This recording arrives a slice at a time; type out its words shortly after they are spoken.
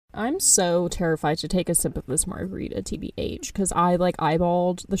I'm so terrified to take a sip of this margarita, TBH, because I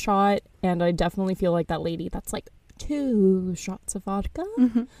eyeballed the shot, and I definitely feel like that lady that's 2 shots of vodka,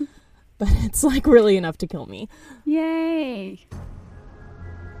 but it's really enough to kill me. Yay!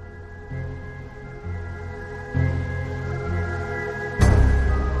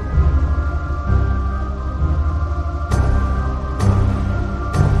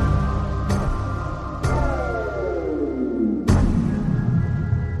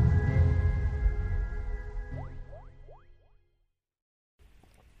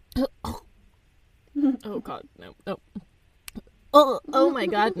 Oh god, no. Oh my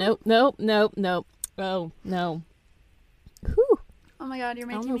god, nope. Oh no. Whew. Oh my god, you're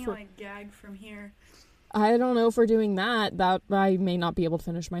making me gag from here. I don't know if we're doing that. That I may not be able to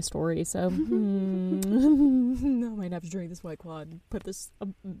finish my story, so I might have to drink this White Claw and put this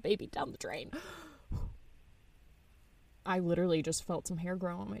baby down the drain. I literally just felt some hair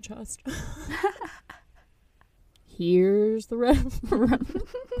grow on my chest. Here's the Red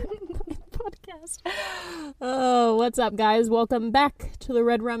Podcast. Oh, what's up, guys? Welcome back to the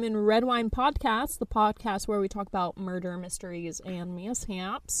Red Rum and Red Wine Podcast, the podcast where we talk about murder, mysteries, and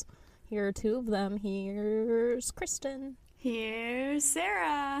mishaps. Here are 2 of them. Here's Kristen. Here's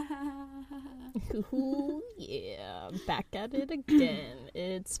Sarah. Ooh, yeah, back at it again.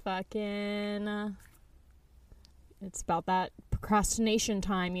 It's fucking... it's about that procrastination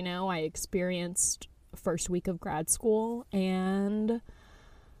time, you know. I experienced first week of grad school, and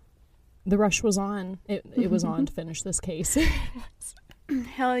the rush was on. It was on to finish this case.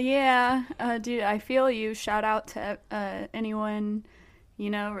 Hell yeah. Dude, I feel you. Shout out to anyone,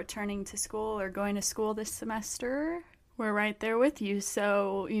 returning to school or going to school this semester. We're right there with you.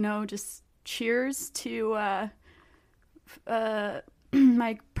 So, just cheers to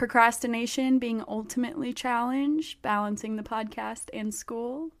my procrastination being ultimately challenged, balancing the podcast and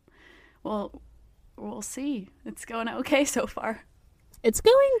school. Well, we'll see. It's going okay so far. It's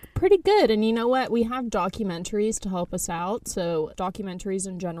going pretty good. And you know what? We have documentaries to help us out. So documentaries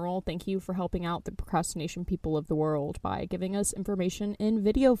in general, thank you for helping out the procrastination people of the world by giving us information in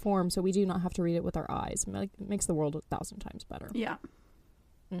video form so we do not have to read it with our eyes. It makes the world 1,000 times better. Yeah.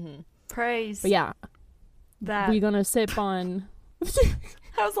 Mm-hmm. Praise. But yeah. That. We're going to sip on...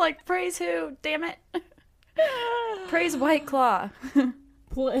 I was like, praise who? Damn it. Praise White Claw.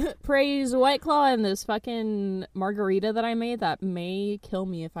 Praise White Claw and this fucking margarita that I made that may kill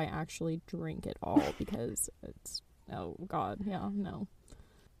me if I actually drink it all because it's... oh god, yeah, no.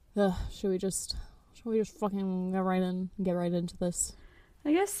 Should we just fucking get right into this?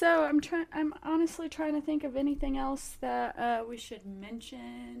 I guess so. I'm honestly trying to think of anything else that we should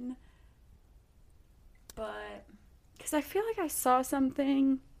mention, but because I feel like I saw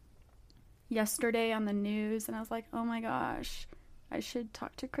something yesterday on the news and I was like, oh my gosh, I should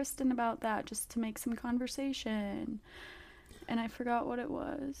talk to Kristen about that just to make some conversation. And I forgot what it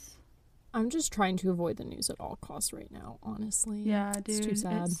was. I'm just trying to avoid the news at all costs right now, honestly. Yeah, dude. It's too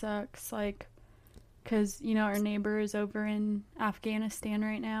sad. It sucks. Because, our neighbor is over in Afghanistan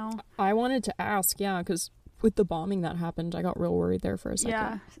right now. I wanted to ask, yeah, because with the bombing that happened, I got real worried there for a second.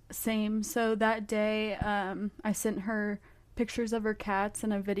 Yeah, same. So that day, I sent her pictures of her cats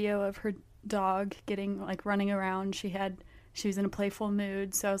and a video of her dog getting, running around. She was in a playful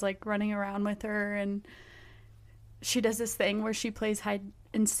mood, so I was running around with her, and she does this thing where she plays hide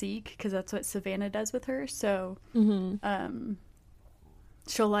and seek because that's what Savannah does with her. So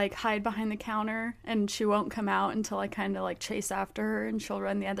she'll hide behind the counter and she won't come out until I kind of chase after her, and she'll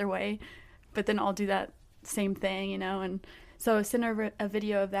run the other way, but then I'll do that same thing, and so I sent her a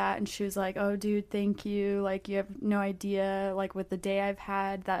video of that, and she was like, oh dude, thank you, you have no idea with the day I've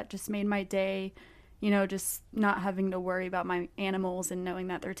had, that just made my day. Just not having to worry about my animals and knowing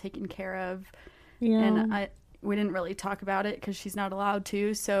that they're taken care of. Yeah. And we didn't really talk about it because she's not allowed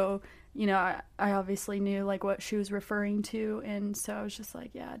to. So, I obviously knew what she was referring to. And so I was just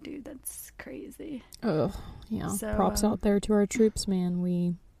like, yeah, dude, that's crazy. Oh, yeah. So, props out there to our troops, man.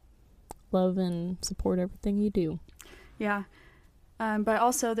 We love and support everything you do. Yeah. But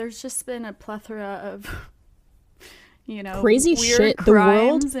also there's just been a plethora of... crazy shit. The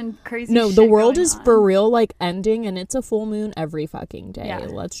world and crazy no shit the world is on. for real ending, and it's a full moon every fucking day. Yeah.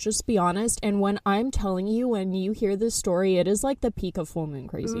 Let's just be honest. And when I'm telling you, when you hear this story, it is the peak of full moon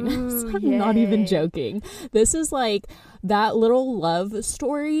craziness. Ooh, I'm not even joking. This is that little love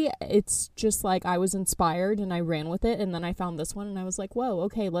story. It's just I was inspired and I ran with it, and then I found this one and I was like, whoa,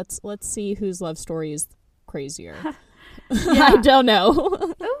 okay, let's see whose love story is crazier. I don't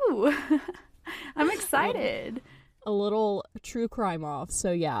know. Ooh. I'm excited. A little true crime off.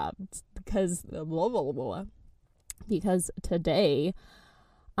 So yeah, because today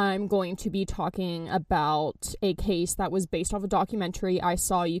I'm going to be talking about a case that was based off a documentary I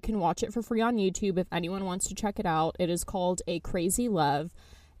saw. You can watch it for free on YouTube if anyone wants to check it out. It is called A Crazy Love,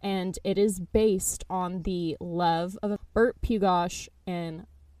 and it is based on the love of Burt Pugash and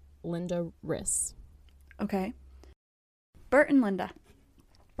Linda Riss. Okay. Burt and Linda.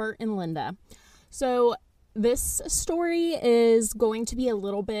 Burt and Linda. So this story is going to be a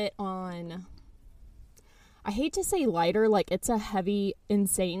little bit on, I hate to say lighter, like it's a heavy,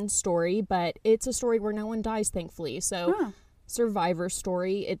 insane story, but it's a story where no one dies, thankfully. So survivor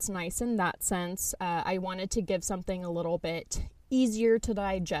story, it's nice in that sense. I wanted to give something a little bit easier to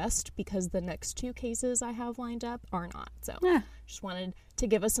digest because the next two cases I have lined up are not. So just wanted to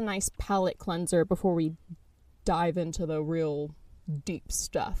give us a nice palate cleanser before we dive into the real deep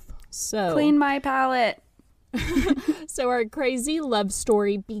stuff. So clean my palate. So our crazy love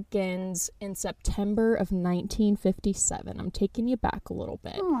story begins in September of 1957. I'm taking you back a little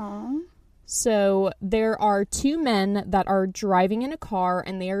bit. Aww. So there are two men that are driving in a car,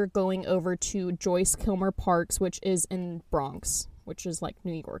 and they are going over to Joyce Kilmer Parks, which is in Bronx, which is like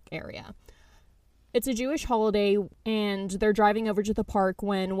New York area. It's a Jewish holiday, and they're driving over to the park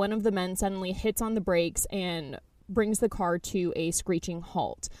when one of the men suddenly hits on the brakes and brings the car to a screeching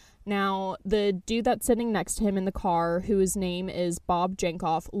halt. Now, the dude that's sitting next to him in the car, whose name is Bob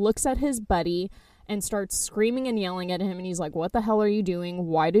Jenkoff, looks at his buddy and starts screaming and yelling at him, and he's like, "What the hell are you doing?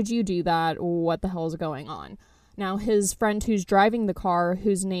 Why did you do that? What the hell is going on?" Now, his friend who's driving the car,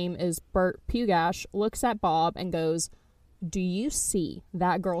 whose name is Burt Pugash, looks at Bob and goes, "Do you see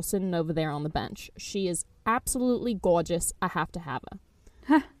that girl sitting over there on the bench? She is absolutely gorgeous. I have to have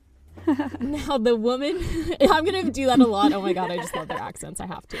her." Now the woman, I'm going to do that a lot. Oh my God, I just love their accents. I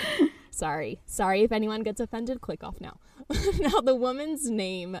have to. Sorry if anyone gets offended, click off now. Now the woman's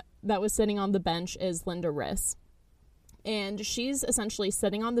name that was sitting on the bench is Linda Riss. And she's essentially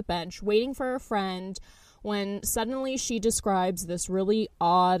sitting on the bench waiting for her friend when suddenly she describes this really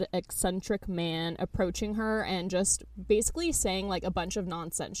odd, eccentric man approaching her and just basically saying like a bunch of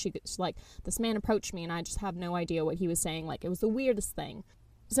nonsense. She's like, "This man approached me and I just have no idea what he was saying." Like, it was the weirdest thing.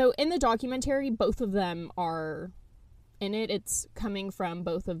 So in the documentary, both of them are in it. It's coming from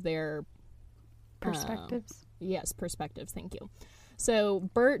both of their perspectives. Yes, perspectives. Thank you. So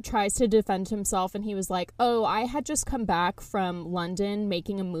Burt tries to defend himself, and he was like, "Oh, I had just come back from London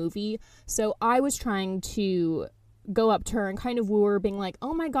making a movie. So I was trying to go up to her and kind of woo her, being like,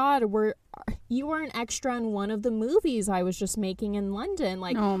 'Oh my God, you were an extra in one of the movies I was just making in London.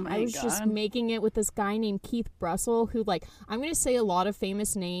 Like, I was just making it with this guy named Keith Brussel, who, like, I'm going to say a lot of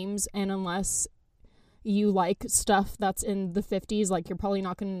famous names, and unless you like stuff that's in the 50s, like, you're probably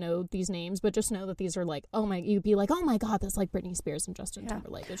not going to know these names, but just know that these are like, you'd be like, "Oh my God, that's like Britney Spears and Justin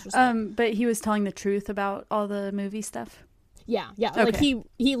Timberlake." It's just but he was telling the truth about all the movie stuff. Yeah. Okay. Like,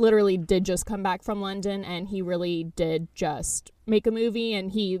 he literally did just come back from London, and he really did just make a movie,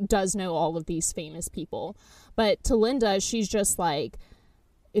 and he does know all of these famous people. But to Linda, she's just like,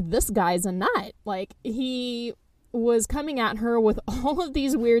 "This guy's a nut." Like, he was coming at her with all of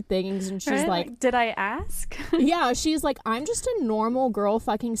these weird things, and she's like, "Did I ask?" Yeah, she's like, "I'm just a normal girl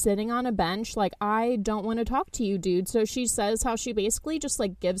fucking sitting on a bench. Like, I don't want to talk to you, dude." So she says how she basically just,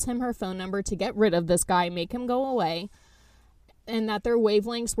 like, gives him her phone number to get rid of this guy, make him go away, and that their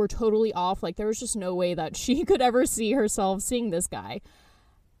wavelengths were totally off. Like, there was just no way that she could ever see herself seeing this guy.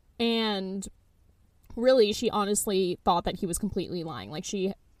 And really, she honestly thought that he was completely lying. Like,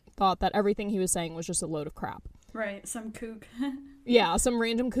 she thought that everything he was saying was just a load of crap. Right, some kook. Yeah, some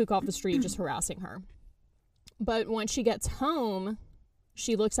random kook off the street just harassing her. But when she gets home,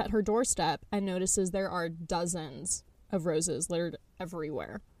 she looks at her doorstep and notices there are dozens of roses littered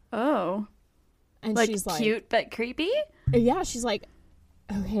everywhere. Oh. And like, she's like, cute but creepy? Yeah, she's like,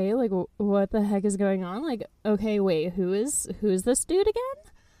 "Okay, like, what the heck is going on? Like, okay, wait, who is this dude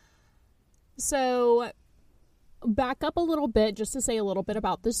again?" So back up a little bit just to say a little bit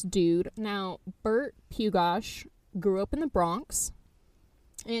about this dude. Now, Burt Pugash grew up in the Bronx,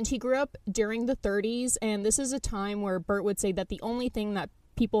 and he grew up during the 30s, and this is a time where Burt would say that the only thing that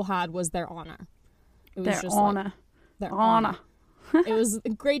people had was their honor. It was their just honor. Like, their honor. It was the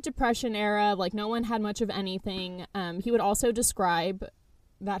Great Depression era. Like, no one had much of anything. He would also describe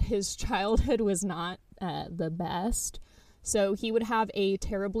that his childhood was not the best. So he would have a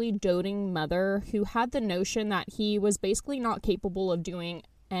terribly doting mother who had the notion that he was basically not capable of doing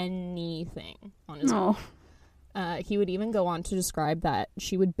anything on his own. He would even go on to describe that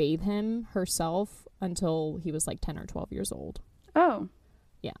she would bathe him herself until he was like 10 or 12 years old. Oh.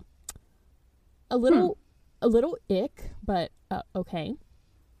 Yeah. A little ick, but okay.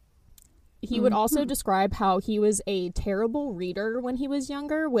 he would also describe how he was a terrible reader when he was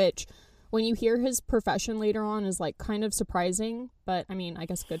younger, which when you hear his profession later on is like kind of surprising, but I mean, I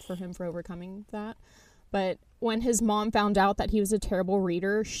guess good for him for overcoming that. But when his mom found out that he was a terrible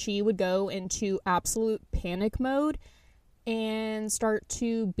reader, she would go into absolute panic mode and start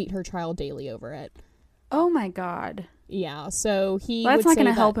to beat her child daily over it. Oh my God. Yeah, so he Well, that's would not say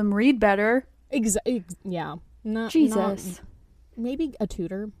going to help him read better. Yeah. Jesus. Maybe a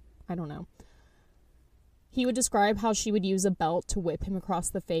tutor. I don't know. He would describe how she would use a belt to whip him across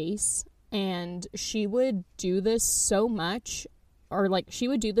the face, and she would do this so much, or like she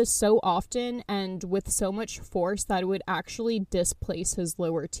would do this so often and with so much force that it would actually displace his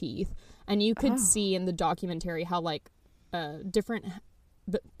lower teeth. And you could see in the documentary how like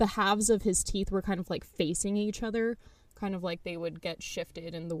the halves of his teeth were kind of like facing each other, kind of like they would get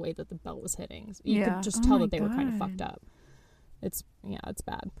shifted in the way that the belt was hitting. So you could just tell that they were kind of fucked up. It's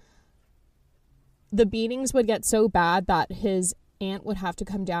bad. The beatings would get so bad that his aunt would have to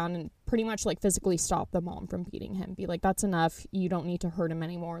come down and pretty much like physically stop the mom from beating him. Be like, that's enough. You don't need to hurt him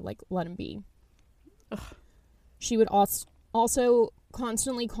anymore. Like, let him be. Ugh. She would also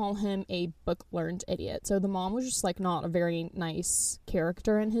constantly call him a book-learned idiot. So the mom was just like not a very nice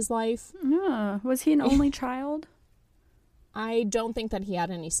character in his life. Was he an only child? I don't think that he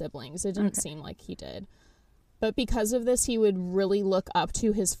had any siblings. It didn't seem like he did. But because of this, he would really look up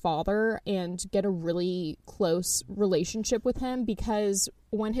to his father and get a really close relationship with him, because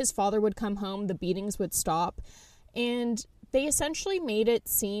when his father would come home, the beatings would stop. And they essentially made it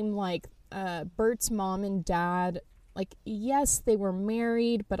seem like Bert's mom and dad, like, yes, they were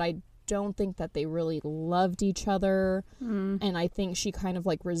married, but I don't think that they really loved each other. And I think she kind of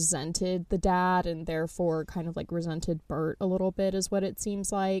like resented the dad and therefore kind of like resented Bert a little bit, is what it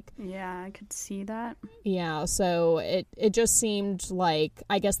seems like. Yeah, I could see that. Yeah, so it just seemed like,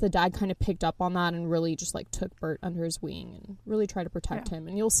 I guess the dad kind of picked up on that and really just like took Bert under his wing and really tried to protect him.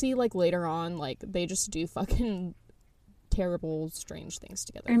 And you'll see like later on, like they just do fucking terrible, strange things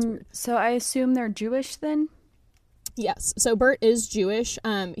together. It's weird. So I assume they're Jewish then? Yes. So Bert is Jewish.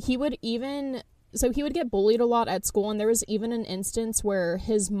 He would get bullied a lot at school, and there was even an instance where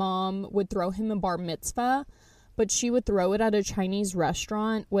his mom would throw him a bar mitzvah, but she would throw it at a Chinese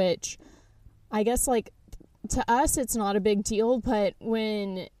restaurant, which I guess like to us it's not a big deal, but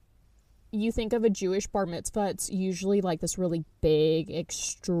when you think of a Jewish bar mitzvah, it's usually like this really big,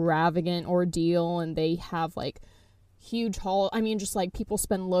 extravagant ordeal, and they have like huge hall. I mean, just like people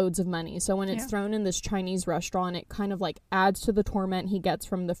spend loads of money. So when it's thrown in this Chinese restaurant, it kind of like adds to the torment he gets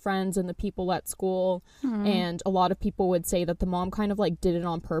from the friends and the people at school. And a lot of people would say that the mom kind of like did it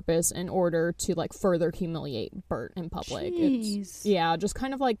on purpose in order to like further humiliate Bert in public. It's, just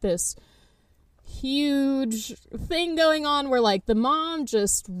kind of like this huge thing going on where like the mom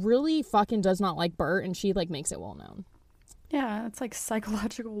just really fucking does not like Bert, and she like makes it well known. Yeah, it's like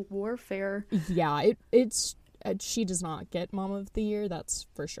psychological warfare. Yeah, it's she does not get Mom of the Year, that's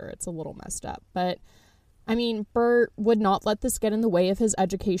for sure. It's a little messed up. But, I mean, Bert would not let this get in the way of his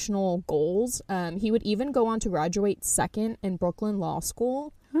educational goals. He would even go on to graduate second in Brooklyn Law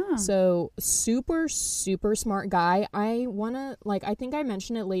School. So, super, super smart guy. I think I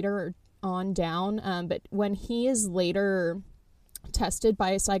mentioned it later on down, but when he is later tested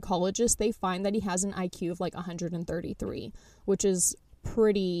by a psychologist, they find that he has an IQ of like 133, which is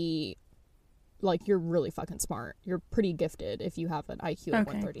pretty... like, you're really fucking smart. You're pretty gifted if you have an IQ of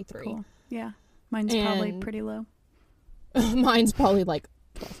 133. Cool. Yeah. Mine's probably pretty low. Mine's probably like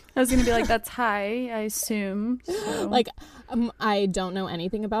 12. I was going to be like, that's high, I assume. So. Like, I don't know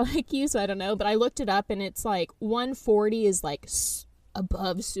anything about IQ, so I don't know. But I looked it up, and it's like 140 is like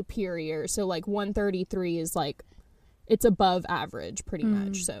above superior. So like 133 is like, it's above average pretty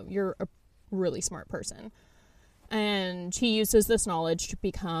much. So you're a really smart person. And he uses this knowledge to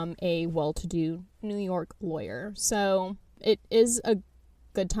become a well-to-do New York lawyer. So it is a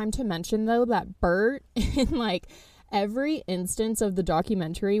good time to mention, though, that Bert, in like every instance of the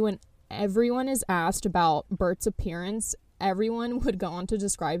documentary, when everyone is asked about Bert's appearance, everyone would go on to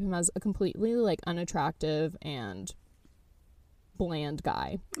describe him as a completely like unattractive and bland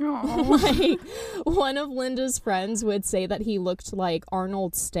guy. Like, one of Linda's friends would say that he looked like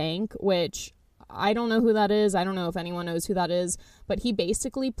Arnold Stank, which... I don't know who that is. I don't know if anyone knows who that is. But he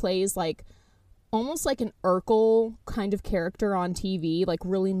basically plays like almost like an Urkel kind of character on TV, like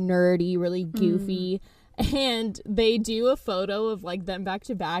really nerdy, really goofy. And they do a photo of like them back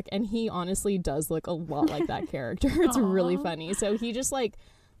to back, and he honestly does look a lot like that character. It's really funny. So he just like,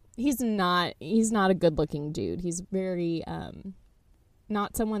 he's not a good looking dude. He's very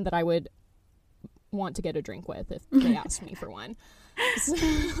not someone that I would want to get a drink with if they asked me for one.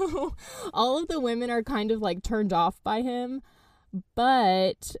 So all of the women are kind of like turned off by him,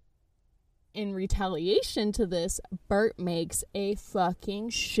 but in retaliation to this, Bert makes a fucking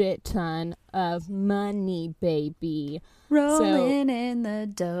shit ton of money, baby. Rolling in the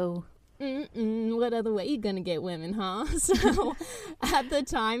dough. What other way you gonna get women, huh? So at the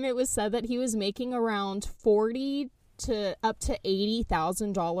time, it was said that he was making around $40,000 to up to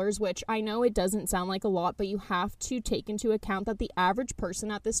 $80,000, which I know it doesn't sound like a lot, but you have to take into account that the average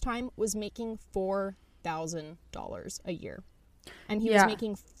person at this time was making $4,000 a year, and he was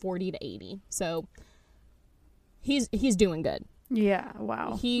making 40 to 80. So he's doing good. Yeah,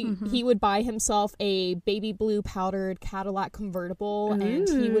 wow. He would buy himself a baby blue powdered Cadillac convertible, and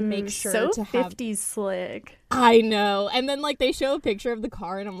he would make sure to have 50s slick. I know. And then like they show a picture of the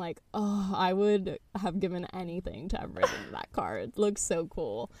car, and I'm like, oh, I would have given anything to have ridden that car. It looks so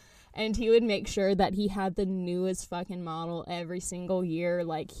cool. And he would make sure that he had the newest fucking model every single year.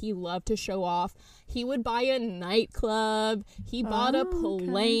 Like, he loved to show off. He would buy a nightclub. He bought a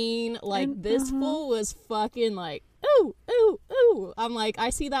plane. Like, this fool was fucking like, ooh, ooh, ooh. I'm like, I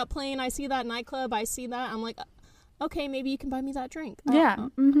see that plane. I see that nightclub. I see that. I'm like, okay, maybe you can buy me that drink. Yeah.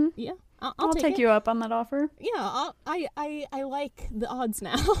 Yeah. I'll take you up on that offer. Yeah, I like the odds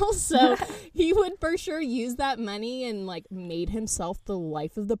now. So he would for sure use that money and like made himself the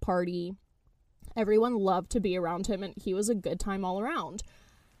life of the party. Everyone loved to be around him, and he was a good time all around.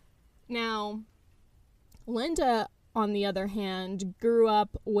 Now, Linda, on the other hand, grew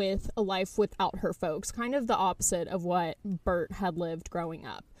up with a life without her folks, kind of the opposite of what Bert had lived growing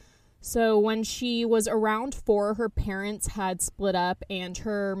up. So when she was around 4, her parents had split up, and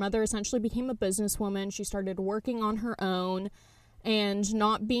her mother essentially became a businesswoman. She started working on her own, and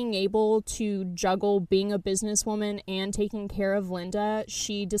not being able to juggle being a businesswoman and taking care of Linda,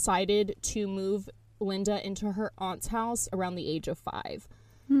 she decided to move Linda into her aunt's house around the age of 5.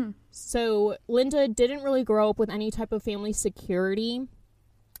 So Linda didn't really grow up with any type of family security,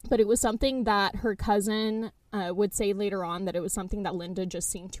 but it was something that her cousin would say later on, that it was something that Linda just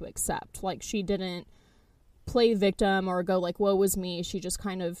seemed to accept. Like, she didn't play victim or go like, woe was me. She just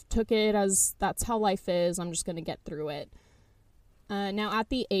kind of took it as, that's how life is. I'm just going to get through it. Now, at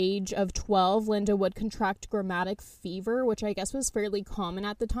the age of 12, Linda would contract grammatic fever, which I guess was fairly common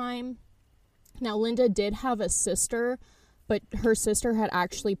at the time. Now, Linda did have a sister, but her sister had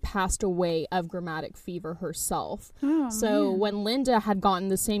actually passed away of grammatic fever herself. So when Linda had gotten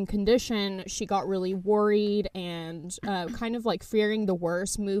the same condition, she got really worried and kind of like fearing the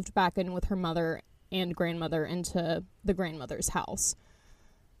worst, moved back in with her mother and grandmother into the grandmother's house.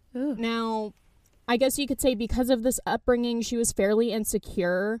 Now, I guess you could say because of this upbringing, she was fairly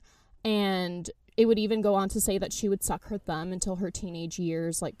insecure, and it would even go on to say that she would suck her thumb until her teenage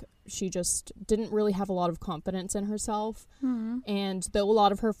years. Like, she just didn't really have a lot of confidence in herself. And though a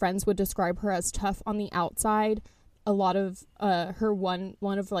lot of her friends would describe her as tough on the outside, a lot of one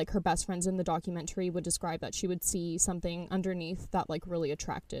of like her best friends in the documentary would describe that she would see something underneath that like really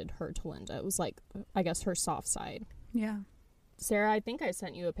attracted her to Linda. It was like, I guess, her soft side. Yeah. Sarah, I think I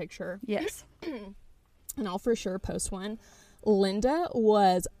sent you a picture. Yes. And I'll for sure post one. Linda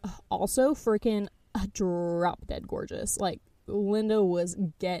was also freaking drop dead gorgeous. Like, Linda was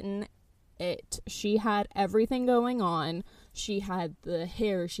getting it. She had everything going on. She had the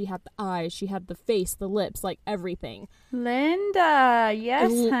hair, she had the eyes, she had the face, the lips, like everything. Linda,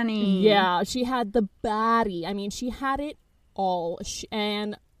 yes, honey. Yeah, she had the body. I mean, she had it all.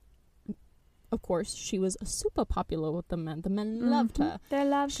 And of course, she was super popular with the men. The men loved her. They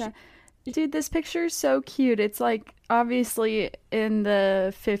loved her. Dude, this picture is so cute. It's like obviously in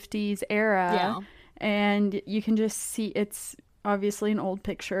the 50s era. Yeah. And you can just see, it's obviously an old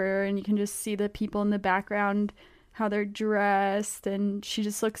picture, and you can just see the people in the background, how they're dressed, and she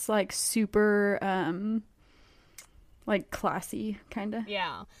just looks like super like classy kind of.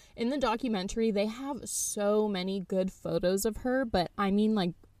 Yeah. In the documentary, they have so many good photos of her, but I mean,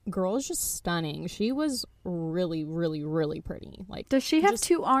 like, girl is just stunning. She was really, really, really pretty. Like, does she have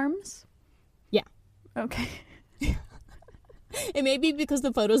 2 arms? Yeah. Okay. It may be because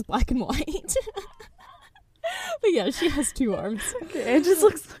the photo's black and white. But yeah, she has 2 arms. Okay, it just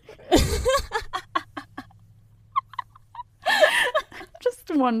looks like...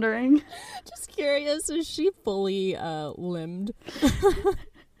 Just wondering. Just curious, is she fully limbed?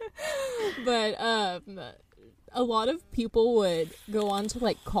 But a lot of people would go on to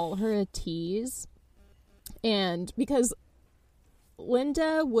like call her a tease, and because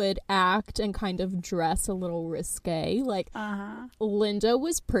Linda would act and kind of dress a little risque. Like, Linda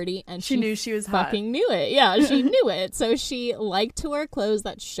was pretty, and she knew she was fucking hot. knew it. Yeah, she knew it. So she liked to wear clothes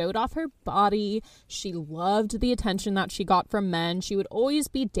that showed off her body. She loved the attention that she got from men. She would always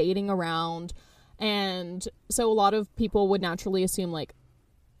be dating around. And so a lot of people would naturally assume, like,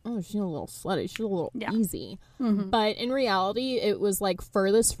 oh, she's a little slutty. She's a little easy. But in reality, it was like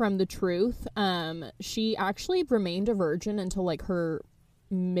furthest from the truth. She actually remained a virgin until like her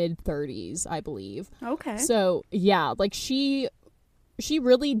mid-30s, I believe. Okay. So yeah, like she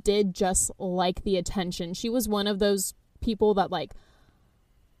really did just like the attention. She was one of those people that, like,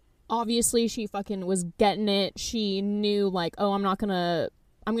 obviously she fucking was getting it. She knew, like, oh, I'm gonna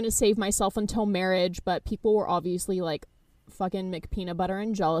save myself until marriage, but people were obviously like fucking McPeanut butter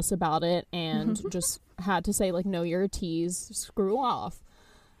and jealous about it, and just had to say, like, no, you're a tease, screw off.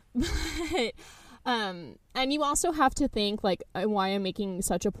 But and you also have to think, like, why I'm making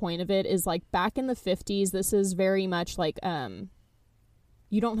such a point of it is, like, back in the 50s, this is very much like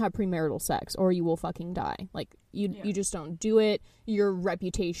you don't have premarital sex or you will fucking die. Like, you just don't do it. Your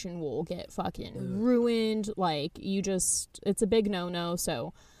reputation will get fucking ruined. Like, it's a big no-no.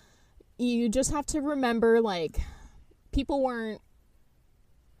 So you just have to remember, like, people weren't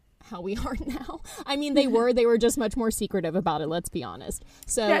how we are now. I mean, they were just much more secretive about it, let's be honest.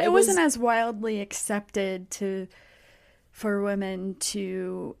 So yeah, it wasn't as widely accepted for women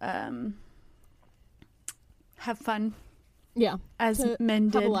to have fun. Yeah. As men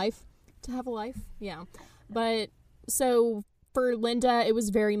did. To have a life. Yeah. But so for Linda, it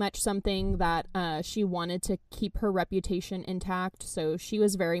was very much something that she wanted to keep her reputation intact. So she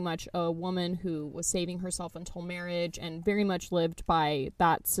was very much a woman who was saving herself until marriage and very much lived by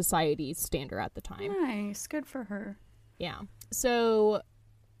that society's standard at the time. Nice. Good for her. Yeah. So,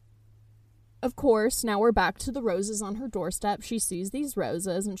 of course, now we're back to the roses on her doorstep. She sees these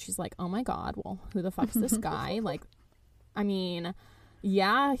roses and she's like, oh my God, well, who the fuck's this guy? Like, I mean,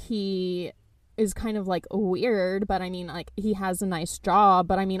 yeah, he is kind of like weird, but I mean, like, he has a nice job,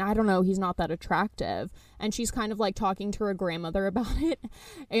 but I mean, I don't know, he's not that attractive. And she's kind of like talking to her grandmother about it,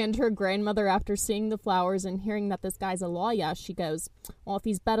 and her grandmother, after seeing the flowers and hearing that this guy's a lawyer, she goes, well, if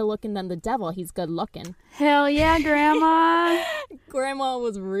he's better looking than the devil, he's good looking. Hell yeah, Grandma. Grandma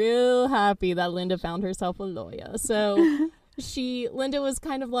was real happy that Linda found herself a lawyer. So Linda was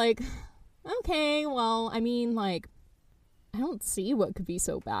kind of like, okay, well, I mean, like, I don't see what could be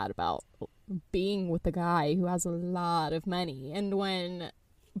so bad about being with a guy who has a lot of money. And when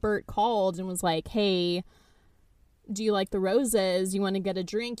Bert called and was like, hey, do you like the roses? You want to get a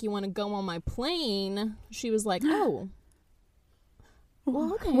drink? You want to go on my plane? She was like, oh.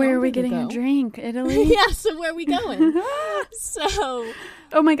 Well, okay. Where are we getting a drink? Italy? Yeah, so where are we going? So.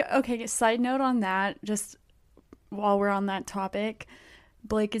 Oh my God. Okay, side note on that, just while we're on that topic,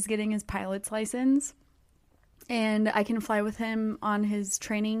 Blake is getting his pilot's license. And I can fly with him on his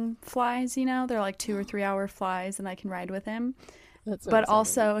training flies, you know? They're like 2 or 3 hour flies, and I can ride with him. That's so but exciting.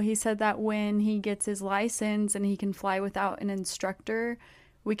 Also, he said that when he gets his license and he can fly without an instructor,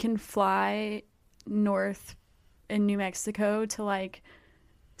 we can fly north in New Mexico to like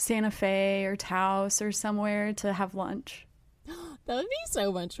Santa Fe or Taos or somewhere to have lunch. That would be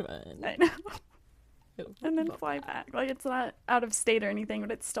so much fun. I know. And then fly back. Like, it's not out of state or anything,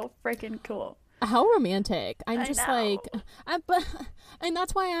 but it's still freaking cool. How romantic. I'm just know. like, and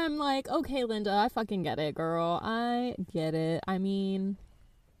that's why I'm like, okay, Linda, I fucking get it, girl. I get it. I mean,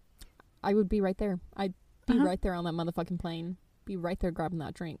 I would be right there. I'd be right there on that motherfucking plane. Be right there grabbing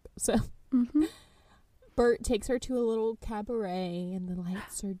that drink. So, Bert takes her to a little cabaret, and the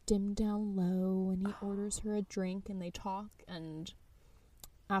lights are dimmed down low, and he orders her a drink, and they talk, and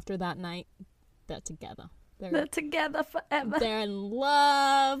after that night, they're together. They're together forever. They're in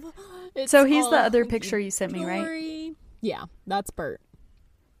love. So he's the other picture you sent me, right? Yeah, that's Bert.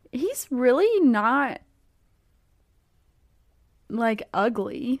 He's really not, like,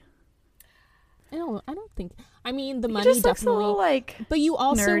 ugly. I don't think. I mean, the money just definitely. Looks a little, like, but you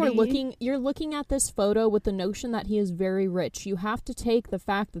also nerdy. You're looking at this photo with the notion that he is very rich. You have to take the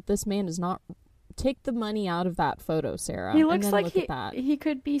fact that this man is not. Take the money out of that photo, Sarah. He looks like at he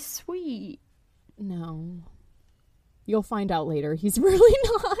could be sweet. No. You'll find out later. He's really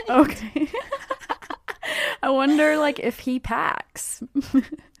not. Okay. I wonder, like, if he packs.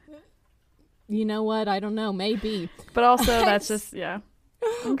 You know what? I don't know. Maybe. But also, that's just, yeah.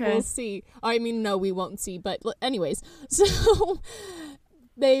 Okay. We'll see. I mean, no, we won't see. But anyways, so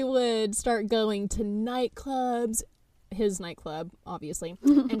they would start going to nightclubs. his nightclub, obviously.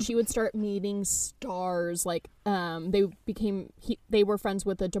 And she would start meeting stars. Like, they were friends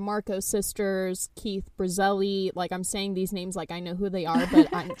with the DeMarco sisters, Keith Brazzelli. Like, I'm saying these names like I know who they are,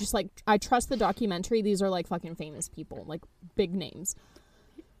 but I'm just like, I trust the documentary. These are like fucking famous people, like big names.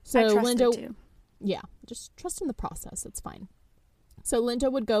 So I trust Linda, it too. yeah, just trust in the process. It's fine. So Linda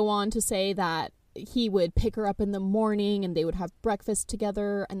would go on to say that he would pick her up in the morning and they would have breakfast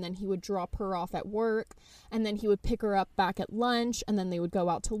together, and then he would drop her off at work, and then he would pick her up back at lunch, and then they would go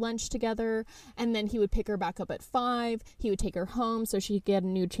out to lunch together, and then he would pick her back up at 5. He would take her home so she could get a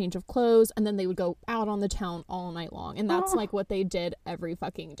new change of clothes, and then they would go out on the town all night long. And that's like what they did every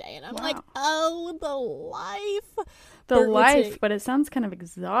fucking day. And I'm like, oh, the life. But it sounds kind of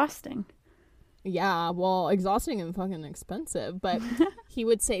exhausting. Yeah, well, exhausting and fucking expensive. But he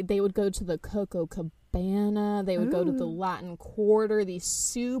would say they would go to the Coco Cabana. They would go to the Latin Quarter. These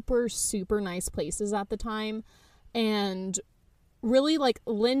super, super nice places at the time. And really, like,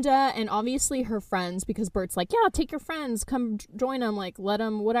 Linda and obviously her friends, because Bert's like, yeah, take your friends. Come join them. Like, let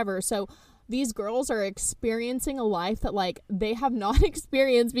them, whatever. So these girls are experiencing a life that, like, they have not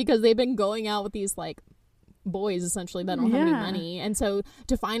experienced because they've been going out with these, like, boys essentially that don't have any money. And so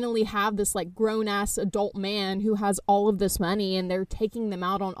to finally have this like grown-ass adult man who has all of this money and they're taking them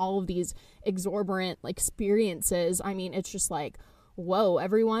out on all of these exorbitant like experiences, I mean, it's just like, whoa,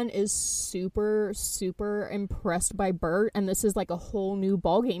 everyone is super, super impressed by Bert, and this is like a whole new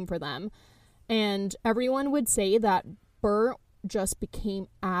ballgame for them. And everyone would say that Bert just became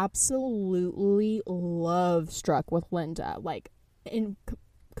absolutely love-struck with Linda, like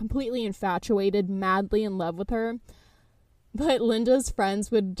completely infatuated, madly in love with her. But Linda's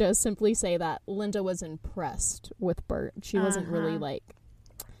friends would just simply say that Linda was impressed with Bert. She wasn't really like,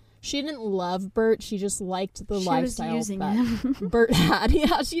 she didn't love Bert, she just liked the lifestyle that Bert had.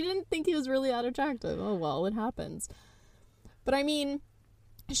 Yeah, she didn't think he was really that attractive. Oh well, it happens. But I mean,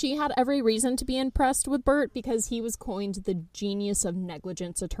 she had every reason to be impressed with Bert because he was coined the genius of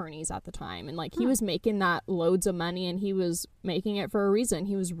negligence attorneys at the time. And like he was making that loads of money, and he was making it for a reason.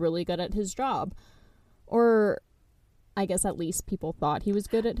 He was really good at his job. Or I guess at least people thought he was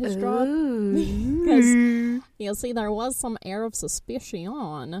good at his job. Because you'll see there was some air of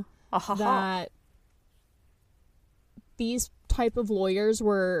suspicion that these type of lawyers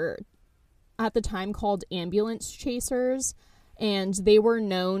were at the time called ambulance chasers. And they were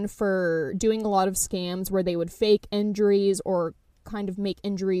known for doing a lot of scams where they would fake injuries or kind of make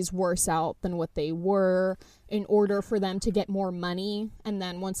injuries worse out than what they were in order for them to get more money. And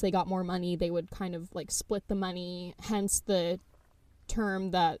then once they got more money, they would kind of like split the money, hence the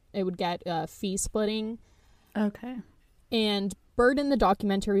term that it would get fee splitting. Okay. And Bert in the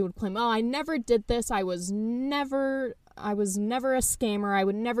documentary would claim, oh, I never did this. I was never a scammer. I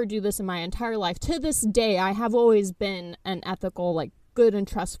would never do this in my entire life. To this day, I have always been an ethical, like, good and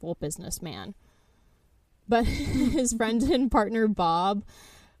trustful businessman. But his friend and partner Bob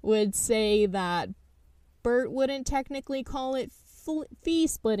would say that Bert wouldn't technically call it fee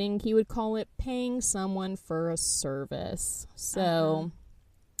splitting. He would call it paying someone for a service. So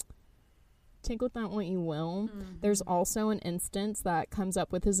take with that what you will. There's also an instance that comes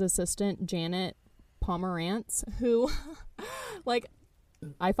up with his assistant, Janet Pomerantz, who, like,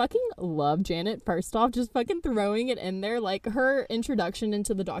 I fucking love Janet, first off, just fucking throwing it in there. Like, her introduction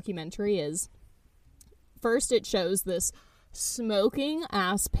into the documentary is, first it shows this smoking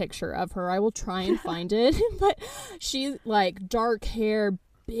ass picture of her. I will try and find it. But she, like, dark hair,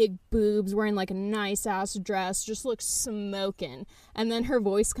 big boobs, wearing, like, a nice ass dress, just looks smoking. And then her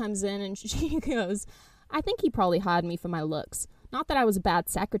voice comes in and she goes, I think he probably hired me for my looks. Not that I was a bad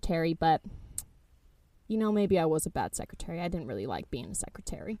secretary, but you know, maybe I was a bad secretary. I didn't really like being a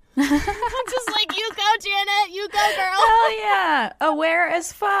secretary. I'm just like, you go, Janet. You go, girl. Hell yeah. Aware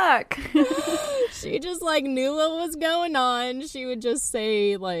as fuck. She just, like, knew what was going on. She would just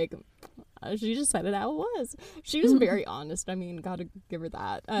say, like, she just said it how it was. She was very honest. I mean, gotta give her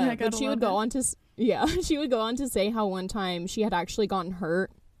that. But she would go on to, she would go on to say how one time she had actually gotten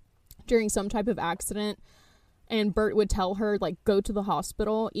hurt during some type of accident. And Bert would tell her, like, go to the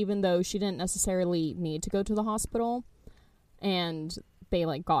hospital, even though she didn't necessarily need to go to the hospital. And they,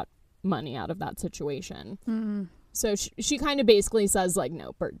 like, got money out of that situation. Mm-hmm. So she kind of basically says, like,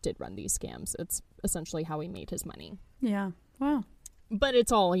 no, Bert did run these scams. It's essentially how he made his money. Yeah. Wow. But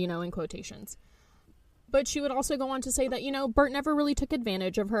it's all, you know, in quotations. But she would also go on to say that, you know, Bert never really took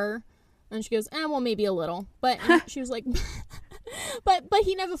advantage of her. And she goes, well, maybe a little. But she was like... But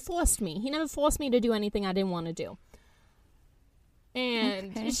he never forced me. He never forced me to do anything I didn't want to do.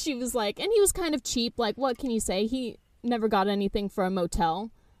 And she was like, and he was kind of cheap. Like, what can you say? He never got anything for a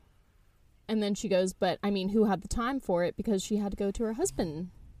motel. And then she goes, but I mean, who had the time for it? Because she had to go to her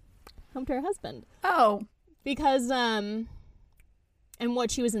husband, home to her husband. Oh. Because, and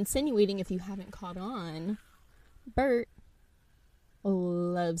what she was insinuating, if you haven't caught on, Bert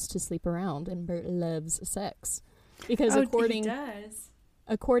loves to sleep around and Bert loves sex. Because according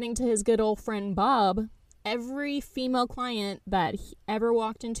to his good old friend Bob, every female client that ever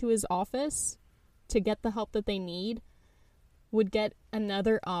walked into his office to get the help that they need would get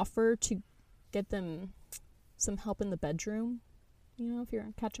another offer to get them some help in the bedroom. You know, if you're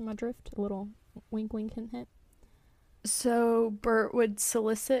catching my drift, a little wink, wink, hint, hint. So Bert would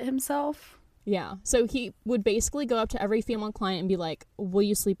solicit himself? Yeah. So he would basically go up to every female client and be like, will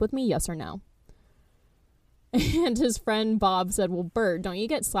you sleep with me? Yes or no? And his friend Bob said, well, Bert, don't you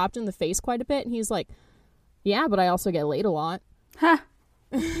get slapped in the face quite a bit? And he's like, yeah, but I also get laid a lot. Huh.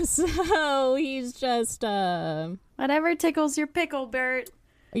 So he's just, whatever tickles your pickle, Bert.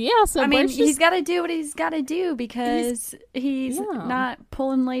 Yeah, so I mean, he's got to do what he's got to do because he's not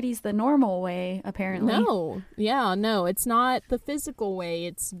pulling ladies the normal way, apparently. No. Yeah, no, it's not the physical way.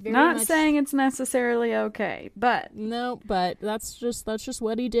 It's very not much... saying it's necessarily okay, but... No, but that's just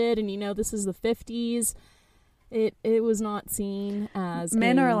what he did, and you know, this is the 50s. It was not seen as...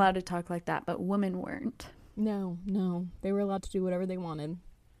 Men are allowed to talk like that, but women weren't. No. They were allowed to do whatever they wanted.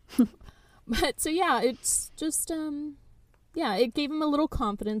 But, so yeah, it's just, yeah, it gave him a little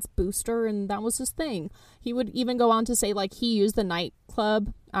confidence booster, and that was his thing. He would even go on to say, like, he used the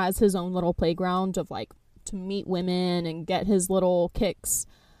nightclub as his own little playground of, like, to meet women and get his little kicks.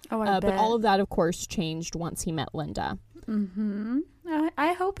 Oh, I bet. But all of that, of course, changed once he met Linda. Mm-hmm.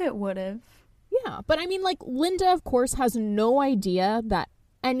 I hope it would have. Yeah, but I mean, like, Linda, of course, has no idea that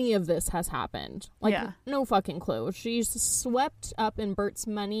any of this has happened. Like, no fucking clue. She's swept up in Bert's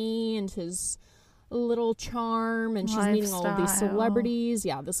money and his little charm, and she's meeting all of these celebrities.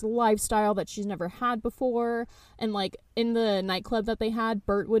 Yeah, this lifestyle that she's never had before. And, like, in the nightclub that they had,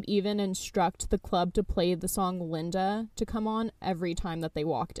 Bert would even instruct the club to play the song Linda to come on every time that they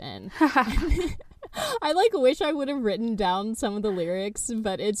walked in. I, like, wish I would have written down some of the lyrics,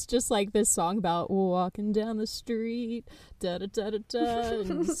 but it's just, like, this song about walking down the street, da-da-da-da-da,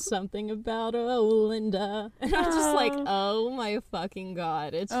 and something about, oh, Linda. And I'm just like, oh, my fucking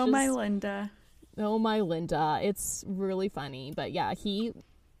God. It's oh, just, my Linda. Oh, my Linda. It's really funny. But, yeah, he,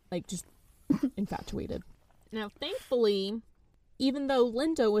 like, just infatuated. Now, thankfully, even though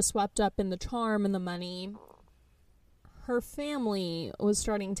Linda was swept up in the charm and the money... her family was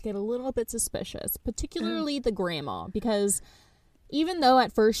starting to get a little bit suspicious, particularly the grandma, because even though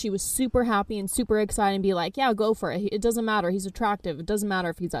at first she was super happy and super excited and be like, yeah, go for it. It doesn't matter. He's attractive. It doesn't matter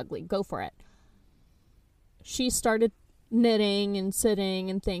if he's ugly. Go for it. She started knitting and sitting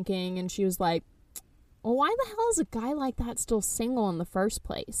and thinking, and she was like, well, why the hell is a guy like that still single in the first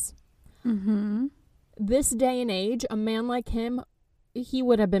place? Mm-hmm. This day and age, a man like him, he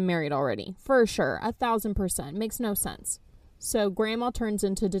would have been married already, for sure, 1,000%. Makes no sense. So Grandma turns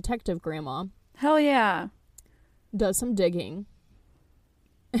into Detective Grandma. Hell yeah. Does some digging.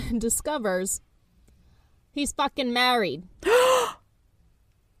 And discovers he's fucking married.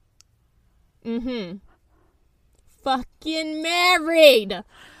 Mm-hmm. Fucking married!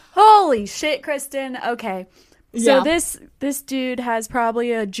 Holy shit, Kristen. Okay. So Yeah. this dude has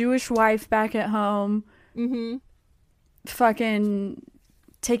probably a Jewish wife back at home. Mm-hmm. Fucking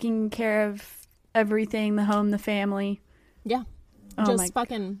taking care of everything, the home, the family. Yeah. Oh Just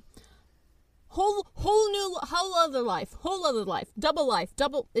fucking whole other life, double life,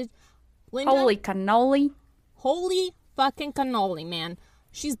 Linda, holy cannoli. holy fucking cannoli, man.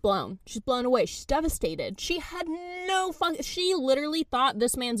 She's blown away. She's devastated. She had no fun. She literally thought,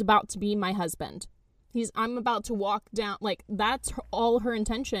 this man's about to be my husband. I'm about to walk down, like, that's all her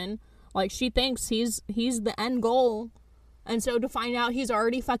intention. Like, she thinks he's the end goal. And so to find out he's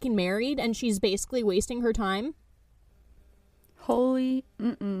already fucking married and she's basically wasting her time. Holy,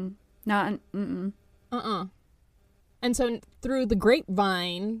 not, And so through the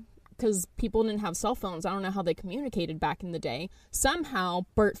grapevine, because people didn't have cell phones, I don't know how they communicated back in the day, somehow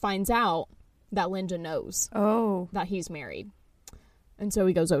Bert finds out that Linda knows that he's married. And so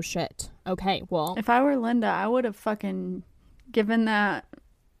he goes, oh shit. Okay, well. If I were Linda, I would have fucking given that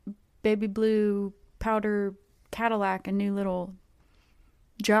baby blue powder Cadillac a new little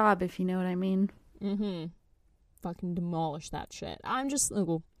job, if you know what I mean. Mm-hmm. Fucking demolish that shit.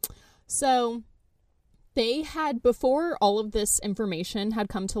 So they had, before all of this information had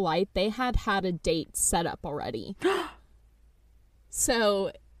come to light, they had a date set up already.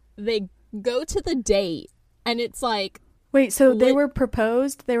 So they go to the date and it's like, wait, so they were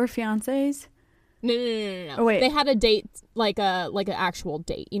proposed? They were fiancés? No. Oh, wait. They had a date, like an actual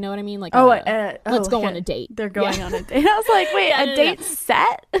date. You know what I mean? Like, let's go on a date. They're going on a date. I was like, wait, a date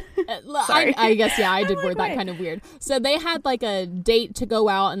set? Sorry. I guess, yeah, I did like, word that kind of weird. So they had like a date to go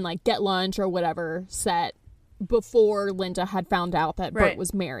out and like get lunch or whatever set before Linda had found out that Bert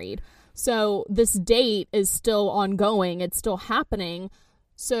was married. So this date is still ongoing. It's still happening.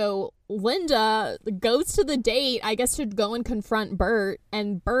 So Linda goes to the date, I guess, to go and confront Bert,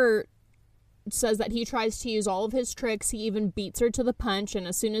 and Bert says that he tries to use all of his tricks. He even beats her to the punch, and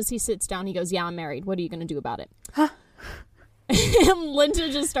as soon as he sits down, he goes, yeah, I'm married. What are you going to do about it? Huh? And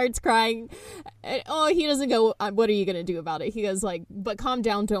Linda just starts crying. Oh, he doesn't go, what are you going to do about it? He goes like, but calm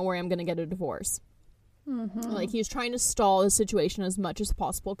down, don't worry, I'm going to get a divorce. Mm-hmm. Like, he's trying to stall the situation as much as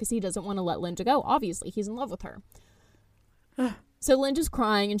possible because he doesn't want to let Linda go. Obviously, he's in love with her. So Linda's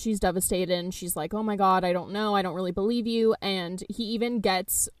crying and she's devastated and she's like, oh my God, I don't know. I don't really believe you. And he even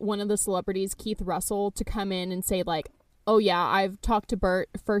gets one of the celebrities, Keith Russell, to come in and say like, oh yeah, I've talked to Bert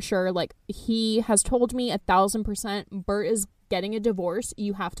for sure. Like, he has told me 1,000% Bert is getting a divorce.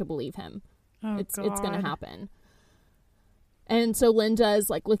 You have to believe him. Oh, it's going to happen. And so Linda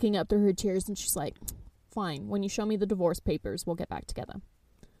is like looking up through her tears and she's like, fine, when you show me the divorce papers, we'll get back together.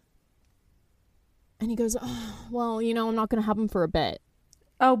 And he goes, oh, well, you know, I'm not going to have him for a bit.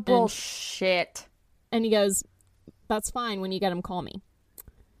 Oh, bullshit. And he goes, that's fine. When you get him, call me.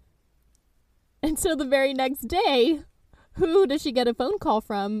 And so the very next day, who does she get a phone call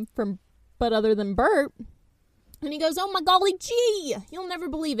from but other than Bert? And he goes, oh my golly gee, you'll never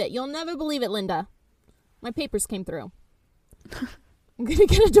believe it. You'll never believe it, Linda. My papers came through. I'm going to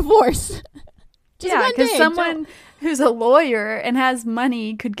get a divorce. Yeah, because someone who's a lawyer and has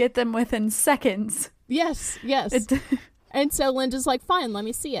money could get them within seconds. Yes. And so Linda's like, fine, let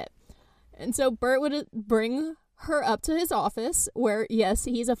me see it. And so Bert would bring her up to his office where, yes,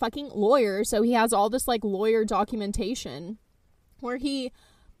 he's a fucking lawyer. So he has all this like lawyer documentation where he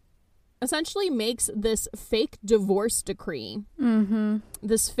essentially makes this fake divorce decree,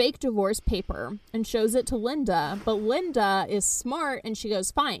 this fake divorce paper, and shows it to Linda. But Linda is smart and she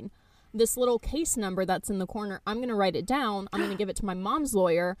goes, fine. This little case number that's in the corner, I'm going to write it down. I'm going to give it to my mom's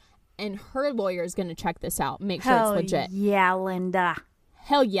lawyer, and her lawyer is going to check this out, make sure it's legit. Yeah, Linda.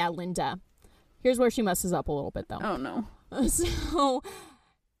 Hell yeah, Linda. Here's where she messes up a little bit, though. Oh, no. So,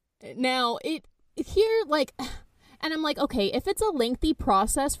 now, here, like, and I'm like, okay, if it's a lengthy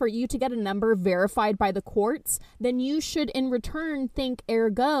process for you to get a number verified by the courts, then you should, in return, think,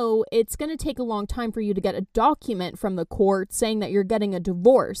 ergo, it's going to take a long time for you to get a document from the court saying that you're getting a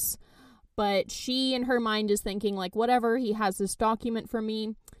divorce. But she, in her mind, is thinking, like, whatever, he has this document for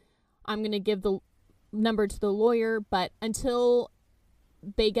me. I'm going to give the number to the lawyer. But until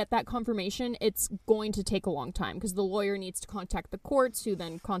they get that confirmation, it's going to take a long time because the lawyer needs to contact the courts, who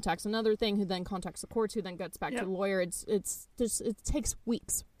then contacts another thing, who then contacts the courts, who then gets back to the lawyer. It's just, it takes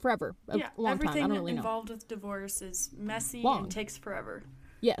weeks, forever, a long time. I don't really know. Everything involved with divorce is messy and takes forever.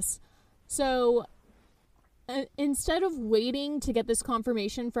 Yes. So instead of waiting to get this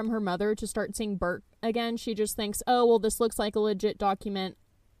confirmation from her mother to start seeing Bert again, she just thinks, oh, well, this looks like a legit document.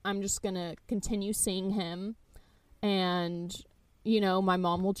 I'm just going to continue seeing him. And, you know, my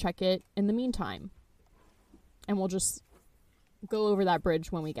mom will check it in the meantime. And we'll just go over that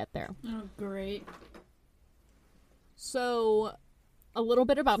bridge when we get there. Oh, great. So, a little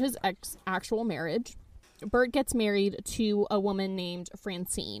bit about his actual marriage. Bert gets married to a woman named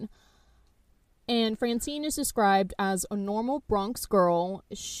Francine. And Francine is described as a normal Bronx girl.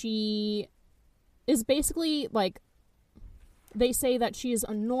 She is basically like, they say that she is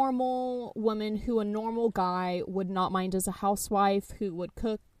a normal woman who a normal guy would not mind as a housewife, who would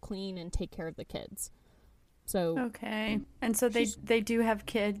cook, clean, and take care of the kids. So okay. And so they do have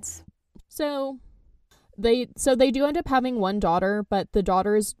kids. So they do end up having one daughter, but the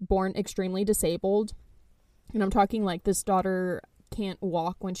daughter is born extremely disabled. And I'm talking like this daughter can't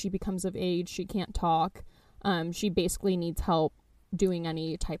walk when she becomes of age. She can't talk. She basically needs help doing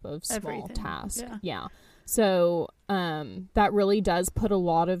any type of small task. Yeah. So that really does put a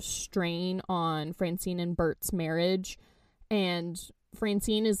lot of strain on Francine and Bert's marriage. And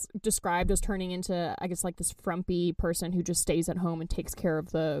Francine is described as turning into, I guess, like this frumpy person who just stays at home and takes care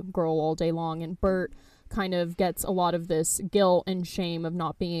of the girl all day long. And Bert kind of gets a lot of this guilt and shame of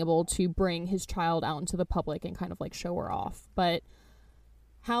not being able to bring his child out into the public and kind of like show her off. But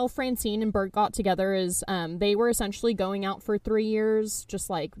how Francine and Bert got together is they were essentially going out for 3 years, just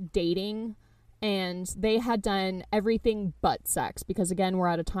like dating. And they had done everything but sex because, again, we're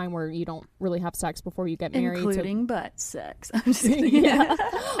at a time where you don't really have sex before you get married. Including butt sex. I'm just kidding. Yeah.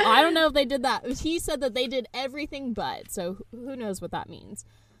 I don't know if they did that. He said that they did everything but, so who knows what that means.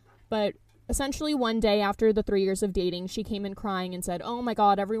 But essentially one day after the 3 years of dating, she came in crying and said, oh my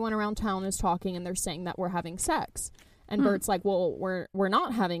God, everyone around town is talking and they're saying that we're having sex. And Bert's like, well, we're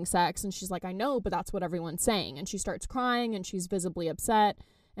not having sex. And she's like, I know, but that's what everyone's saying. And she starts crying and she's visibly upset.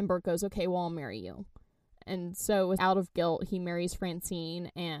 And Bert goes, okay, well, I'll marry you. And so out of guilt, he marries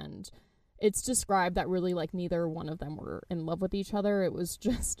Francine. And it's described that really, like, neither one of them were in love with each other. It was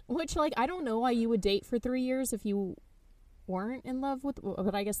just, which, like, I don't know why you would date for 3 years if you weren't in love with,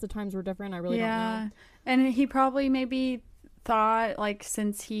 but I guess the times were different. I really don't know. And he probably maybe thought, like,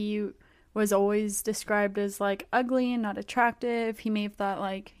 since he was always described as, like, ugly and not attractive, he may have thought,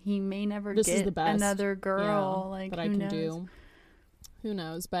 like, he may never get another girl, like, that I can do. Who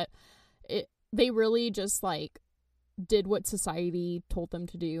knows? But they really just, like, did what society told them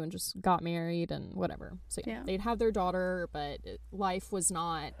to do and just got married and whatever. So yeah, they'd have their daughter, but life was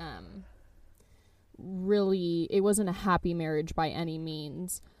not really, it wasn't a happy marriage by any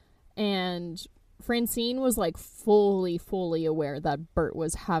means. And Francine was, like, fully aware that Bert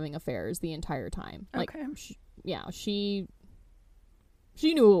was having affairs the entire time. Like, she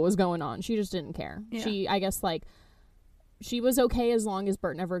knew what was going on. She just didn't care. I guess, like, she was okay as long as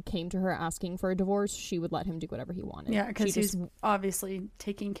Bert never came to her asking for a divorce. She would let him do whatever he wanted. Yeah, because he's obviously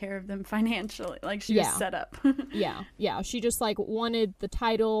taking care of them financially. Like, she was set up. Yeah. She just, like, wanted the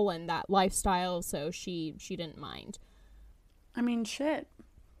title and that lifestyle, so she didn't mind. I mean, shit.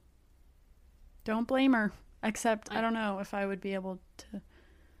 Don't blame her. Except, I don't know if I would be able to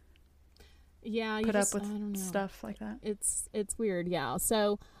put up with stuff like that. It's weird, yeah.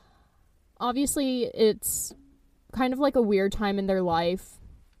 So, obviously, it's kind of like a weird time in their life.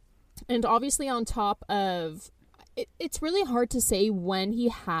 And obviously on top of it's really hard to say when he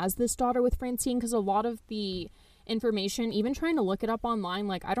has this daughter with Francine, because a lot of the information, even trying to look it up online,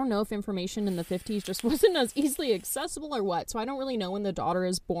 like, I don't know if information in the 50s just wasn't as easily accessible or what, so I don't really know when the daughter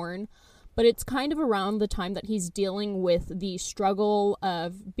is born. But it's kind of around the time that he's dealing with the struggle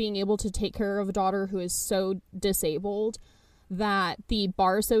of being able to take care of a daughter who is so disabled that the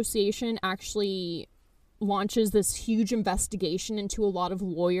Bar Association actually launches this huge investigation into a lot of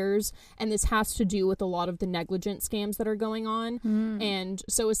lawyers, and this has to do with a lot of the negligent scams that are going on. And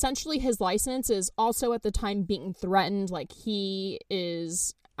so essentially his license is also at the time being threatened. Like, he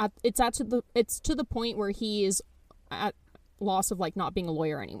is it's to the point where he is at loss of, like, not being a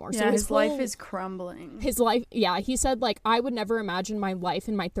lawyer anymore. Yeah, so his life is crumbling. His life, he said, like, I would never imagine my life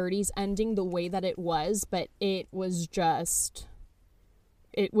in my 30s ending the way that it was, but it was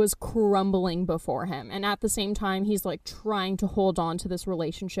crumbling before him. And at the same time, he's, like, trying to hold on to this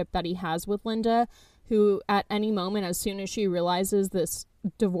relationship that he has with Linda, who at any moment, as soon as she realizes this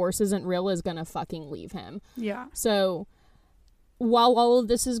divorce isn't real, is gonna fucking leave him. Yeah. So while all of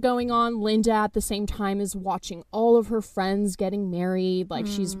this is going on, Linda at the same time is watching all of her friends getting married. Like,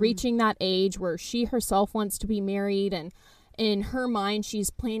 she's reaching that age where she herself wants to be married, and in her mind,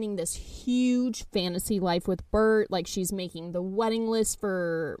 she's planning this huge fantasy life with Bert. Like, she's making the wedding list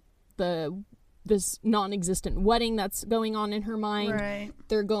for this non-existent wedding that's going on in her mind. Right.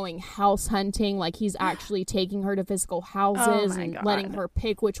 They're going house hunting. Like, he's actually taking her to physical houses and letting her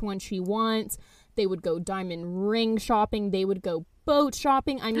pick which one she wants. They would go diamond ring shopping. They would go boat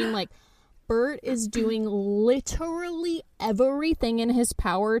shopping. I mean, like, Bert is doing literally everything in his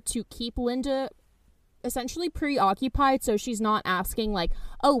power to keep Linda essentially preoccupied, so she's not asking, like,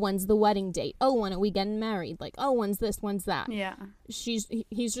 oh, when's the wedding date? Oh, when are we getting married? Like, oh, when's this, when's that? Yeah. He's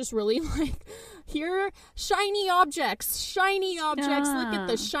just really like, here, shiny objects, look at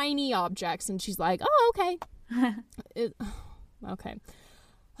the shiny objects. And she's like, oh, okay. Okay.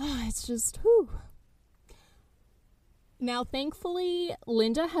 It's just, whew. Now, thankfully,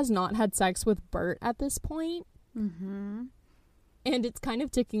 Linda has not had sex with Bert at this point. And it's kind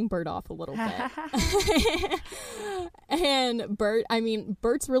of ticking Bert off a little bit. And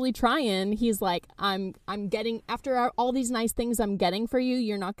Bert's really trying. He's like, I'm getting, after all these nice things I'm getting for you,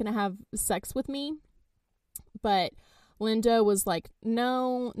 you're not going to have sex with me. But Linda was like,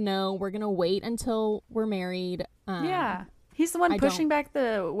 no, we're going to wait until we're married. Yeah. He's the one pushing back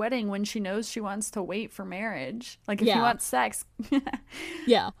the wedding when she knows she wants to wait for marriage. Like, if he wants sex, he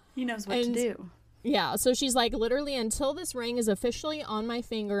knows what to do. Yeah, so she's like, literally, until this ring is officially on my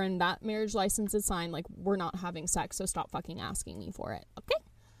finger and that marriage license is signed, like, we're not having sex, so stop fucking asking me for it.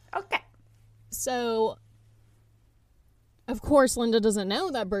 Okay. So, of course, Linda doesn't know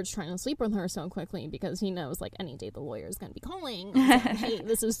that Bert's trying to sleep with her so quickly, because he knows, like, any day the lawyer is going to be calling and saying, hey,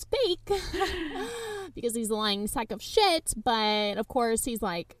 this is fake, because he's a lying sack of shit. But, of course, he's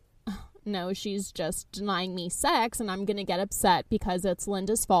like, no, she's just denying me sex, and I'm gonna get upset because it's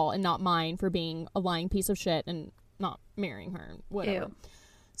Linda's fault and not mine for being a lying piece of shit and not marrying her, whatever. Ew.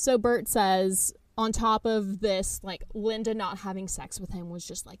 So Bert says, on top of this, like, Linda not having sex with him was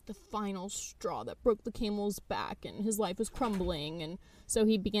just, like, the final straw that broke the camel's back, and his life was crumbling, and so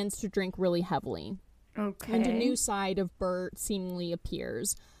he begins to drink really heavily. Okay. And a new side of Bert seemingly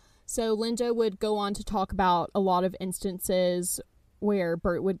appears. So Linda would go on to talk about a lot of instances where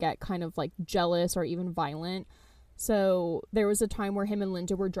Bert would get kind of, like, jealous or even violent. So there was a time where him and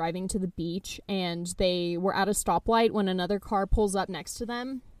Linda were driving to the beach, and they were at a stoplight when another car pulls up next to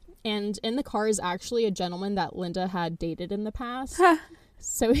them. And in the car is actually a gentleman that Linda had dated in the past.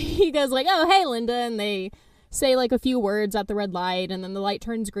 So he goes like, oh, hey, Linda. And they say like a few words at the red light, and then the light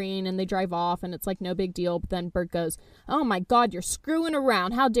turns green and they drive off, and it's like no big deal. But then Bert goes, oh my God, you're screwing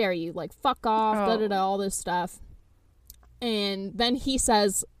around. How dare you? Like, fuck off, all this stuff. And then he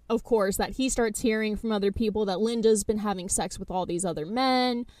says, of course, that he starts hearing from other people that Linda's been having sex with all these other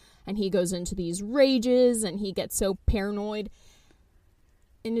men. And he goes into these rages and he gets so paranoid.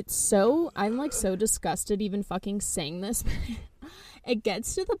 And it's so, I'm like so disgusted even fucking saying this. It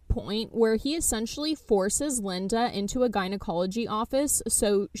gets to the point where he essentially forces Linda into a gynecology office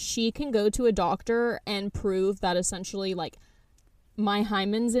so she can go to a doctor and prove that essentially, like, my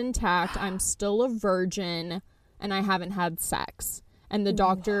hymen's intact, I'm still a virgin, and I haven't had sex. And the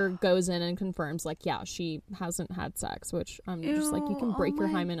doctor goes in and confirms, like, yeah, she hasn't had sex, which I'm just like, you can break your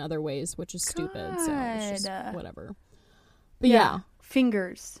hymen other ways, which is stupid. So it's just whatever. But yeah.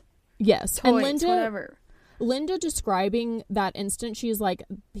 Fingers. Yes. Toys, and Linda, whatever. Linda describing that instant, she's like,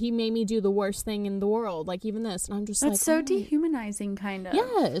 he made me do the worst thing in the world. Like, even this. And I'm just like, that's so dehumanizing, kind of.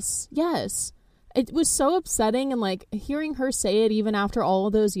 Yes. Yes. It was so upsetting. And like, hearing her say it even after all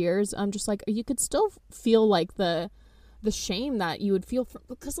of those years, I'm just like, you could still feel like the shame that you would feel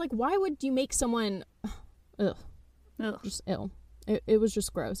because like, why would you make someone just ill? It was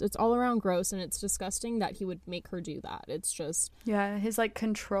just gross. It's all around gross, and it's disgusting that he would make her do that. It's just... Yeah, his, like,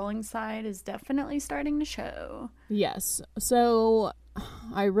 controlling side is definitely starting to show. Yes. So,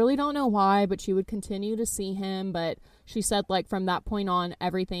 I really don't know why, but she would continue to see him, but she said, like, from that point on,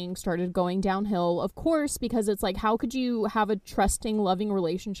 everything started going downhill. Of course, because it's like, how could you have a trusting, loving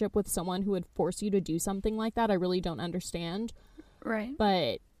relationship with someone who would force you to do something like that? I really don't understand. Right.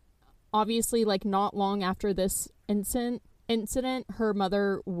 But, obviously, like, not long after this incident, her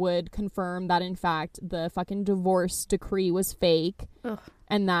mother would confirm that in fact the fucking divorce decree was fake. Ugh.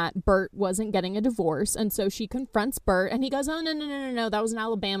 And that Bert wasn't getting a divorce. And so she confronts Bert, and he goes, oh, no, that was an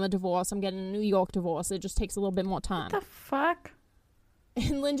Alabama divorce. I'm getting a New York divorce. It just takes a little bit more time. What the fuck?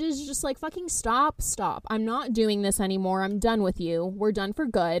 And Linda's just like, fucking stop. I'm not doing this anymore. I'm done with you. We're done for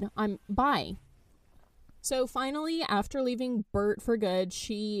good. Bye. So finally, after leaving Bert for good,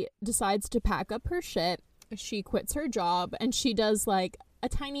 she decides to pack up her shit. She quits her job, and she does like a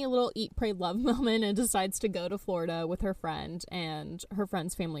tiny little eat, pray, love moment and decides to go to Florida with her friend and her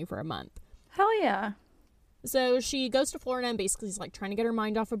friend's family for a month. Hell yeah. So she goes to Florida and basically is like trying to get her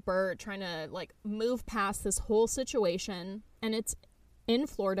mind off of Bert, trying to like move past this whole situation. And it's in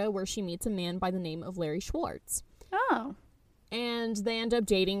Florida where she meets a man by the name of Larry Schwartz. Oh. And they end up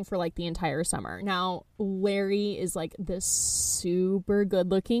dating for like the entire summer. Now, Larry is like this super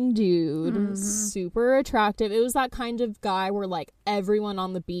good looking dude, super attractive. It was that kind of guy where like everyone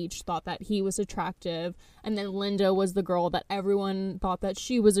on the beach thought that he was attractive. And then Linda was the girl that everyone thought that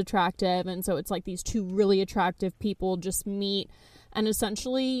she was attractive. And so it's like these two really attractive people just meet and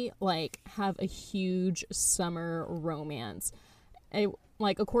essentially like have a huge summer romance.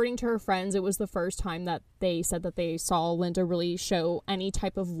 Like, according to her friends, it was the first time that they said that they saw Linda really show any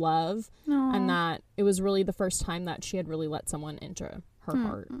type of love. Aww. And that it was really the first time that she had really let someone into her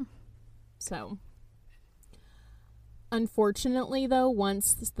heart. So, unfortunately, though,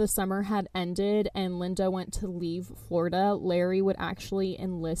 once the summer had ended and Linda went to leave Florida, Larry would actually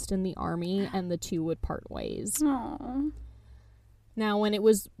enlist in the army and the two would part ways. Aww. Now,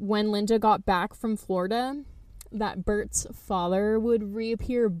 when Linda got back from Florida, that Bert's father would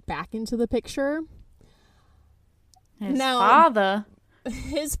reappear back into the picture. His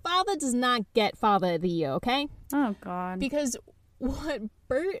father does not get father of the year, okay? Oh, God. Because what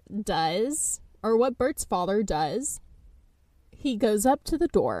Bert does, or what Bert's father does, he goes up to the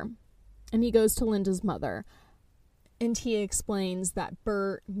door and he goes to Linda's mother and he explains that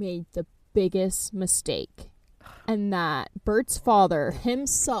Bert made the biggest mistake. And that Bert's father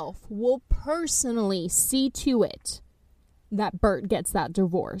himself will personally see to it that Bert gets that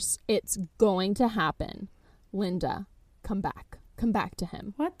divorce. It's going to happen. Linda, come back. Come back to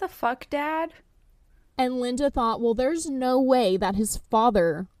him. What the fuck, Dad? And Linda thought, well, there's no way that his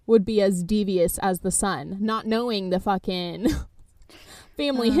father would be as devious as the son, not knowing the fucking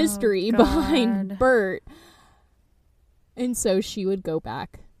family history behind Bert. And so she would go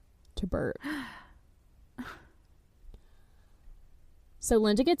back to Bert. So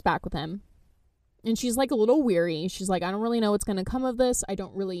Linda gets back with him. And she's like a little weary. She's like, I don't really know what's going to come of this. I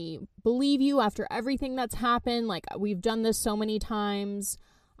don't really believe you after everything that's happened. Like, we've done this so many times.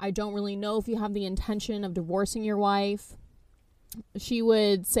 I don't really know if you have the intention of divorcing your wife. She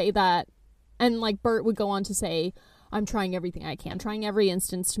would say that, and like Bert would go on to say, I'm trying everything I can, trying every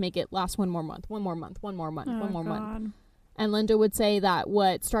instance to make it last one more month. And Linda would say that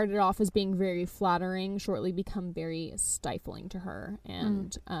what started off as being very flattering shortly become very stifling to her.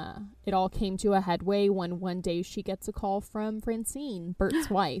 And it all came to a headway when one day she gets a call from Francine, Bert's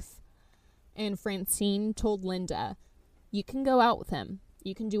wife. And Francine told Linda, you can go out with him.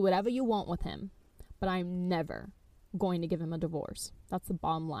 You can do whatever you want with him. But I'm never going to give him a divorce. That's the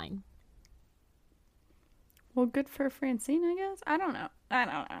bottom line. Well, good for Francine, I guess. I don't know.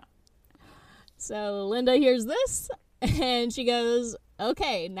 So Linda hears this. And she goes,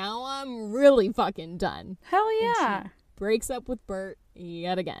 okay, now I'm really fucking done. Hell yeah. And she breaks up with Bert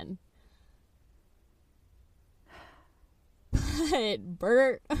yet again. But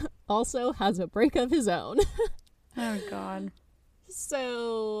Bert also has a break of his own. Oh, God.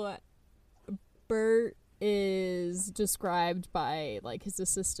 So Bert is described by like his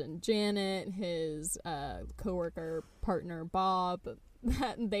assistant Janet, his coworker partner Bob,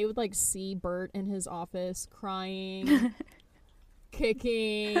 that they would like see Bert in his office crying,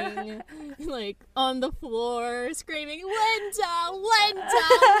 kicking, like on the floor, screaming, Linda,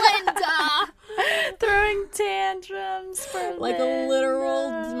 throwing tantrums for like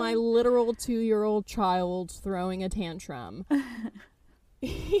Linda. my literal 2-year-old child throwing a tantrum.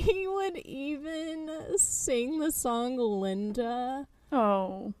 He would even sing the song Linda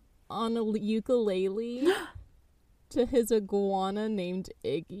on a ukulele to his iguana named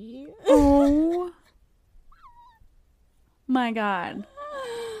Iggy. Oh my God.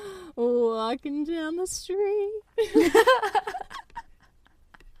 Walking down the street.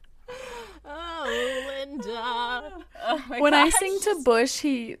 Oh, Linda. Oh my when gosh. I sing to Bush,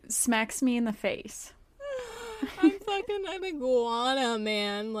 he smacks me in the face. I'm fucking an iguana,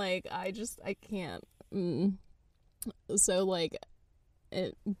 man. Like, I can't. So, like,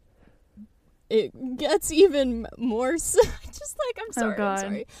 it gets even more just like, I'm sorry, God. I'm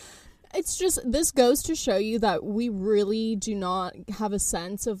sorry. It's just, this goes to show you that we really do not have a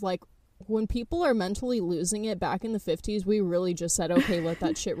sense of, like, when people are mentally losing it back in the 50s, we really just said, okay, let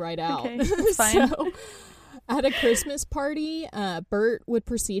that shit right out. Okay, it's fine. So, at a Christmas party, Bert would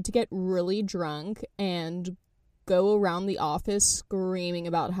proceed to get really drunk and go around the office screaming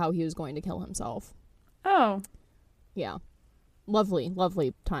about how he was going to kill himself. Oh. Yeah. Lovely,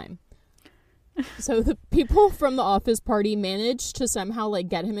 lovely time. So the people from the office party managed to somehow like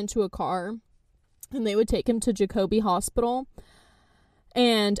get him into a car, and they would take him to Jacobi Hospital.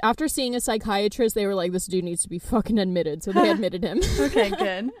 And after seeing a psychiatrist, they were like, this dude needs to be fucking admitted. So they admitted him. Okay,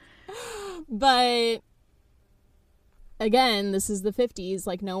 good. But again, this is the 50s.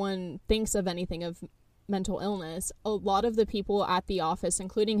 Like, no one thinks of anything of mental illness. A lot of the people at the office,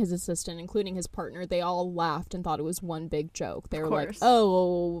 including his assistant, including his partner, they all laughed and thought it was one big joke. They were like,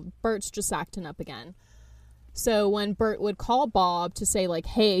 oh, Bert's just acting up again. So when Bert would call Bob to say, like,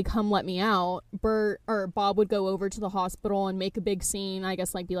 hey, come let me out, Bob would go over to the hospital and make a big scene. I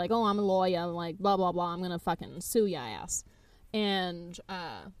guess, like, be like, oh, I'm a lawyer, like, blah, blah, blah, I'm gonna fucking sue your ass. And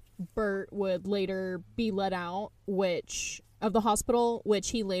Bert would later be let out, of the hospital,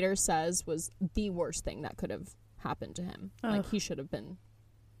 which he later says was the worst thing that could have happened to him. Ugh. Like, he should have been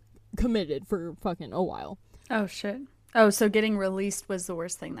committed for fucking a while. Oh, shit. Oh, so getting released was the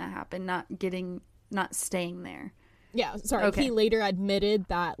worst thing that happened, not staying there. Yeah, sorry. Okay. He later admitted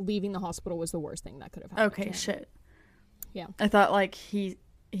that leaving the hospital was the worst thing that could have happened to Okay, him. shit. Yeah. I thought, like, he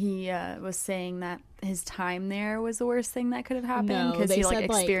was saying that his time there was the worst thing that could have happened No, because they he, like, said,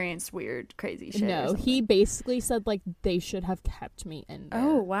 like, experienced weird, crazy shit. No, he basically said, like, they should have kept me in there.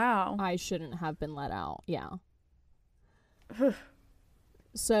 Oh, wow. I shouldn't have been let out. Yeah.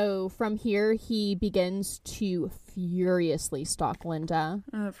 So from here, he begins to furiously stalk Linda.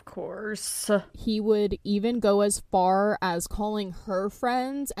 Of course. He would even go as far as calling her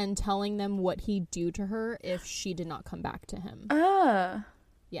friends and telling them what he'd do to her if she did not come back to him.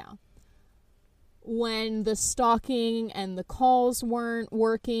 Yeah. When the stalking and the calls weren't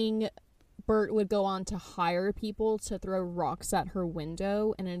working, Bert would go on to hire people to throw rocks at her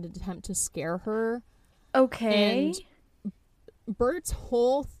window in an attempt to scare her. Okay. And Bert's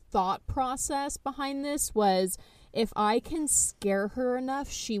whole thought process behind this was, if I can scare her enough,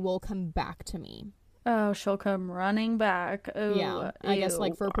 she will come back to me. Oh, she'll come running back. Oh, yeah, I guess,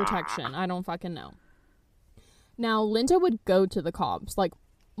 like, for protection. I don't fucking know. Now, Linda would go to the cops, like,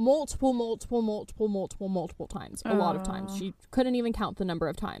 multiple times. A lot of times. She couldn't even count the number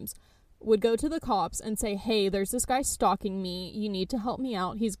of times. Would go to the cops and say, hey, there's this guy stalking me. You need to help me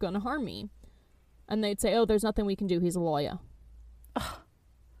out. He's going to harm me. And they'd say, oh, there's nothing we can do. He's a lawyer. Ugh.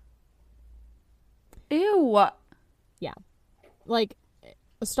 Ew. Yeah. Like,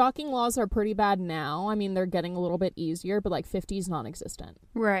 stalking laws are pretty bad now. I mean, they're getting a little bit easier, but like 50's non-existent.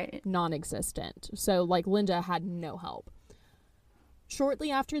 Right. Non-existent. So like Linda had no help.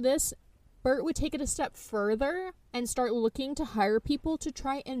 Shortly after this, Bert would take it a step further and start looking to hire people to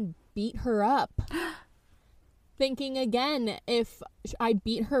try and beat her up. Thinking again, if I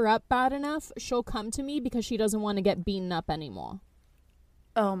beat her up bad enough, she'll come to me because she doesn't want to get beaten up anymore.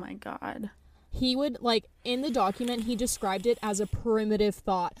 Oh my God. He would, like, in the document, he described it as a primitive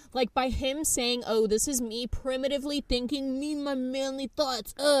thought. Like, by him saying, oh, this is me primitively thinking, me and my manly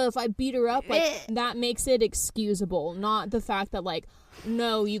thoughts, if I beat her up, like, that makes it excusable. Not the fact that, like,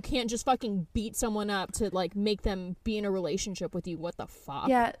 no, you can't just fucking beat someone up to, like, make them be in a relationship with you. What the fuck?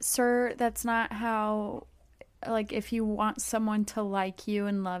 Yeah, sir, that's not how... Like, if you want someone to like you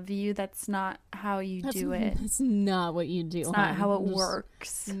and love you, that's not how you do it. That's not what you do. It's not how it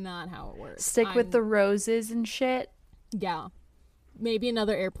works. Not how it works. Stick with the roses and shit. Yeah. Maybe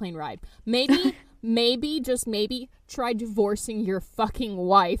another airplane ride. Maybe, just maybe, try divorcing your fucking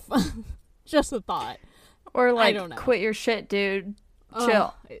wife. Just a thought. Or, like, I don't know. quit your shit, dude.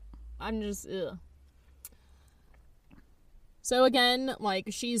 Chill. I'm just, ugh. So, again, like,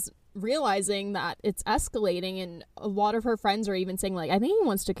 she's realizing that it's escalating, and a lot of her friends are even saying, like, I think he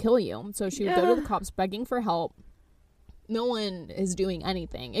wants to kill you. So she would go to the cops begging for help. No one is doing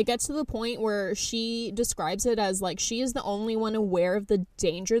anything. It gets to the point where she describes it as, like, she is the only one aware of the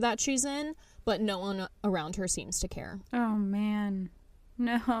danger that she's in, but no one around her seems to care. Oh, man.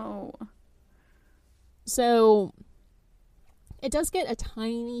 No. So it does get a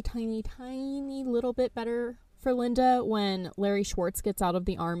tiny little bit better for Linda when Larry Schwartz gets out of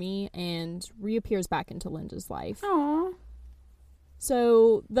the army and reappears back into Linda's life. Aww.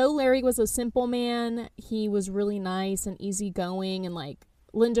 So, though Larry was a simple man, he was really nice and easygoing, and, like,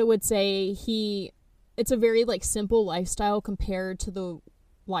 Linda would say it's a very, like, simple lifestyle compared to the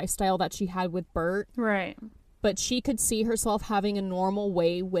lifestyle that she had with Bert. Right. But she could see herself having a normal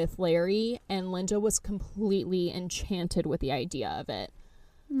way with Larry, and Linda was completely enchanted with the idea of it.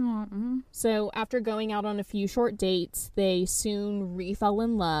 Mm-mm. So after going out on a few short dates, they soon re-fell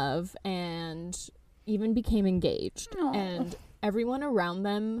in love and even became engaged. Aww. And everyone around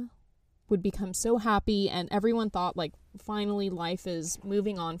them would become so happy, and everyone thought, like, finally life is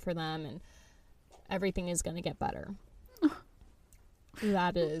moving on for them and everything is going to get better.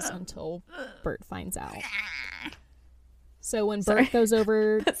 That is until Bert finds out. So when Bert goes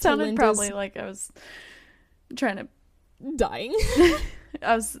over That to sounded Linda's... probably like I was trying to... dying.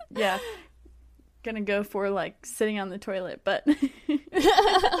 I was, gonna go for, like, sitting on the toilet, but that's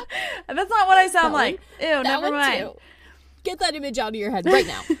not what I sound like. Ew, never mind. Too. Get that image out of your head right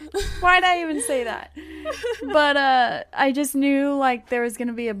now. Why'd I even say that? But I just knew, like, there was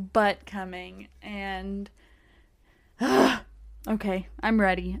gonna be a butt coming, and okay, I'm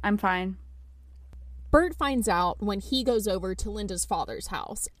ready. I'm fine. Bert finds out when he goes over to Linda's father's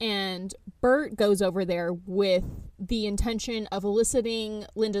house, and Bert goes over there with the intention of eliciting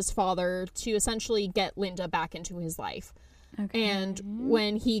Linda's father to essentially get Linda back into his life. Okay. And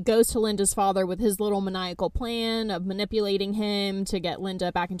when he goes to Linda's father with his little maniacal plan of manipulating him to get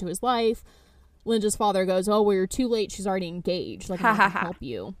Linda back into his life, Linda's father goes, oh, well, you're too late. She's already engaged. Like, I'm not gonna help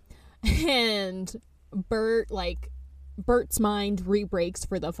you. And Bert's mind re-breaks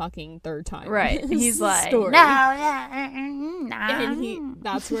for the fucking third time. Right. He's like, story. no. And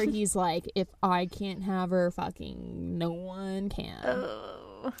that's where he's like, if I can't have her, fucking no one can.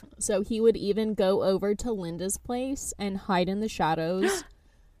 Oh. So he would even go over to Linda's place and hide in the shadows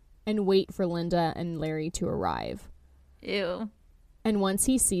and wait for Linda and Larry to arrive. Ew. And once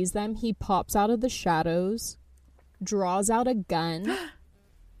he sees them, he pops out of the shadows, draws out a gun,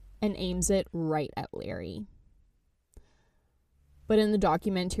 and aims it right at Larry. But in the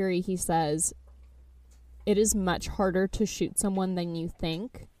documentary, he says, it is much harder to shoot someone than you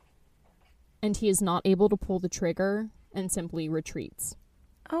think, and he is not able to pull the trigger and simply retreats.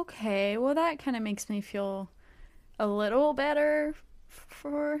 Okay, well, that kind of makes me feel a little better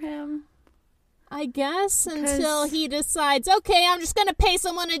for him. I guess, until he decides, okay, I'm just going to pay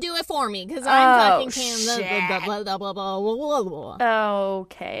someone to do it for me, because I'm fucking... blah, blah, blah.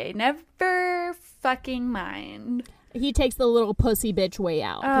 Okay, never fucking mind. He takes the little pussy bitch way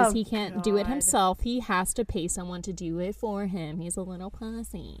out, because Oh, he can't do it God. himself. He has to pay someone to do it for him. He's a little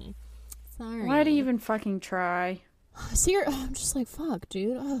pussy. Sorry. Why'd he even fucking try? See, I'm just like, fuck,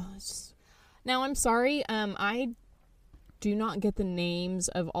 dude. Now, I'm sorry. I do not get the names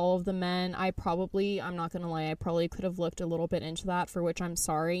of all of the men. I'm not gonna lie, I probably could have looked a little bit into that, for which I'm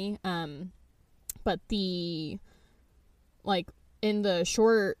sorry. But in the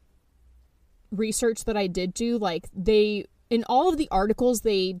short research that I did do, in all of the articles,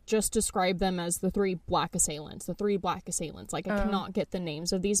 they just describe them as the three black assailants. Like, I cannot get the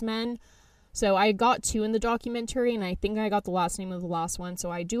names of these men. So I got 2 in the documentary, and I think I got the last name of the last one.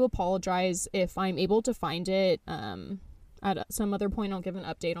 So I do apologize. If I'm able to find it at some other point, I'll give an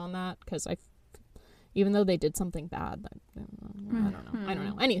update on that, because even though they did something bad, I don't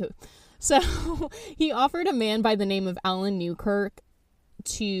know. Anywho, so he offered a man by the name of Alan Newkirk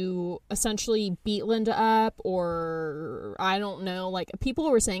to essentially beat Linda up, or I don't know, like,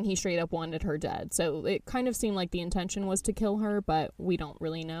 people were saying he straight up wanted her dead, so it kind of seemed like the intention was to kill her, but we don't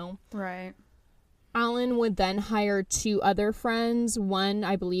really know. Right. Alan would then hire 2 other friends. One,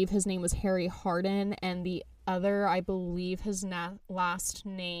 I believe his name was Harry Hardin, and the other, I believe his last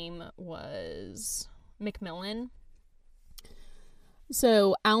name was McMillan.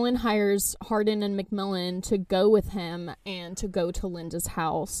 So Alan hires Hardin and McMillan to go with him and to go to Linda's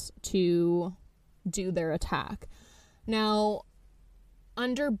house to do their attack. Now,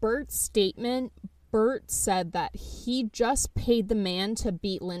 under Bert's statement, Bert said that he just paid the man to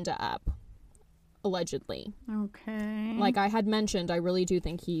beat Linda up, allegedly. Okay. Like I had mentioned, I really do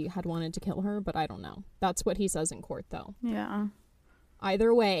think he had wanted to kill her, but I don't know. That's what he says in court, though. Yeah.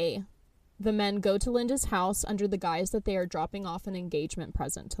 Either way, the men go to Linda's house under the guise that they are dropping off an engagement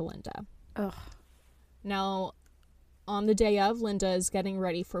present to Linda. Ugh. Now, on the day of, Linda is getting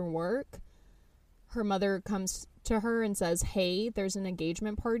ready for work. Her mother comes to her and says, "Hey, there's an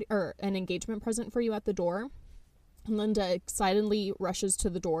engagement party or an engagement present for you at the door." And Linda excitedly rushes to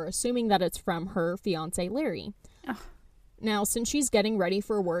the door, assuming that it's from her fiance, Larry. Ugh. Now, since she's getting ready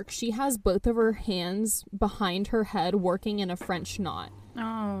for work, she has both of her hands behind her head working in a French knot.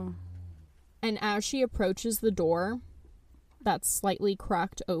 Oh. And as she approaches the door that's slightly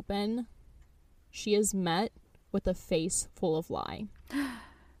cracked open, she is met with a face full of lye.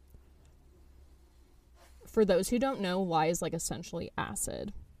 For those who don't know, lye is like essentially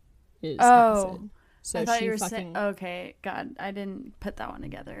acid. Acid. So I thought she you were saying, okay, God, I didn't put that one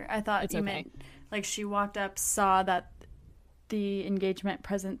together. I thought you meant, like, she walked up, saw that the engagement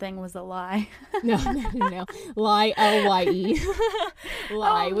present thing was a lie. No. Lye, L-Y-E.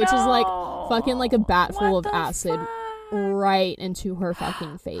 Lye, which is like fucking like a bat full of acid right into her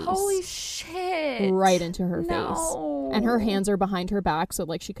fucking face. Holy shit. Right into her face. And her hands are behind her back, so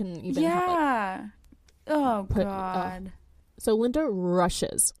like she couldn't even God. So Linda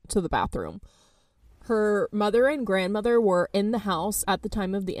rushes to the bathroom. Her mother and grandmother were in the house at the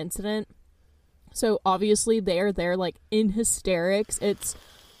time of the incident. So obviously they're there like in hysterics. It's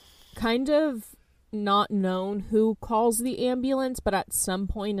kind of not known who calls the ambulance, but at some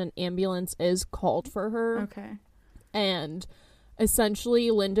point an ambulance is called for her. Okay. And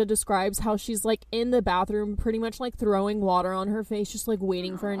essentially Linda describes how she's like in the bathroom pretty much like throwing water on her face, just like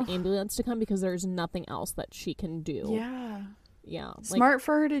waiting for an ambulance to come because there's nothing else that she can do. Yeah. Smart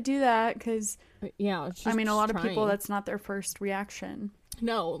for her to do that, because I mean, a lot of people, that's not their first reaction.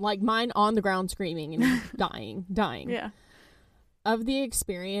 No, like mine on the ground screaming and dying. Yeah. Of the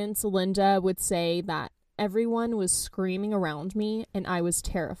experience, Linda would say that everyone was screaming around me and I was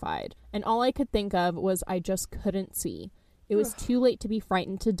terrified. And all I could think of was I just couldn't see. It was too late to be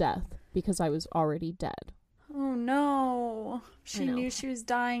frightened to death because I was already dead. Oh no. She knew she was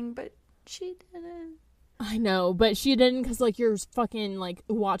dying, but she didn't. I know, but she didn't, because like you're fucking like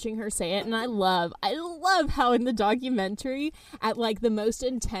watching her say it, and I love how in the documentary at like the most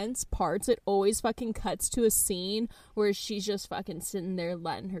intense parts it always fucking cuts to a scene where she's just fucking sitting there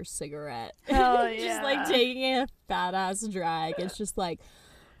letting her cigarette. Oh yeah. Just like taking a fat ass drag. It's just like,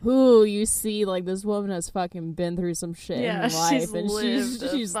 ooh, you see like this woman has fucking been through some shit in her life, she's and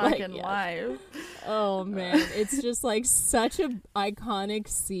lived she's a like, fucking life. Oh man, it's just like such a iconic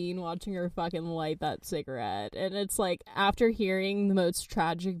scene watching her fucking light that cigarette. And it's like, after hearing the most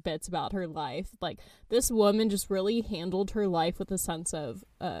tragic bits about her life, like this woman just really handled her life with a sense of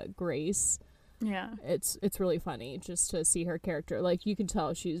grace. Yeah. It's really funny just to see her character. Like you can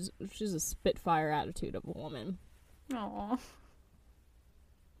tell she's a spitfire attitude of a woman. Aww.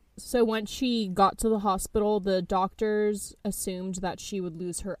 So once she got to the hospital, the doctors assumed that she would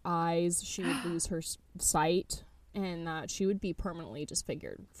lose her eyes, she would lose her sight, and that she would be permanently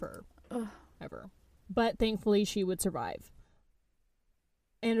disfigured forever. But thankfully, she would survive.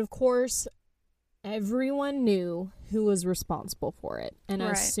 And of course, everyone knew who was responsible for it. And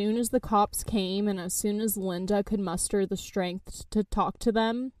Right. as soon as the cops came and as soon as Linda could muster the strength to talk to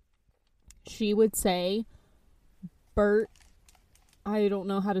them, she would say, Bert, I don't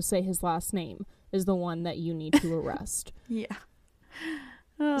know how to say his last name, is the one that you need to arrest. Yeah.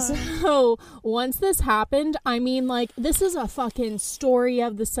 So once this happened, I mean, like, this is a fucking story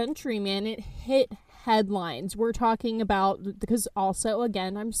of the century, man. It hit headlines. We're talking about, because also,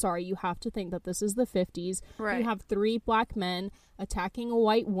 again, I'm sorry, you have to think that this is the 50s. Right. You have 3 black men attacking a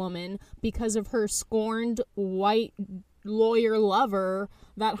white woman because of her scorned white lawyer lover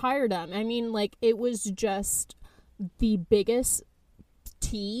that hired him. I mean, like, it was just the biggest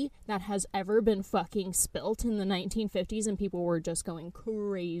tea that has ever been fucking spilt in the 1950s, and people were just going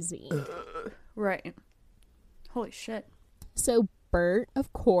crazy. Right. Holy shit. So Bert,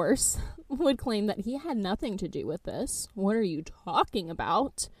 of course, would claim that he had nothing to do with this. What are you talking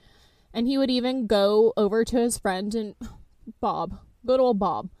about? And he would even go over to his friend and, Bob, good old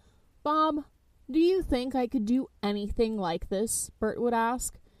Bob. Bob, do you think I could do anything like this? Bert would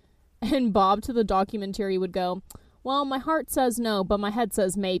ask. And Bob, to the documentary, would go, well, my heart says no, but my head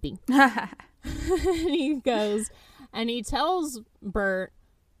says maybe. And he goes, and he tells Bert,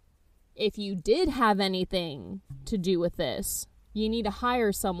 if you did have anything to do with this, you need to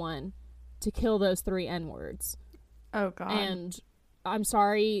hire someone to kill those 3 N-words. Oh, God. And I'm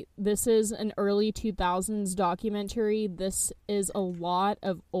sorry, this is an early 2000s documentary. This is a lot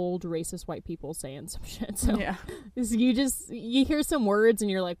of old racist white people saying some shit. So yeah. you hear some words and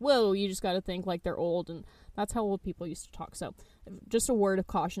you're like, whoa, you just got to think like they're old. And that's how old people used to talk. So just a word of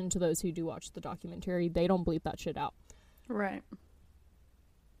caution to those who do watch the documentary. They don't bleep that shit out. Right.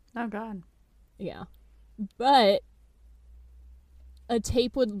 Oh, God. Yeah. But a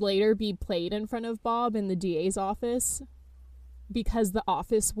tape would later be played in front of Bob in the DA's office because the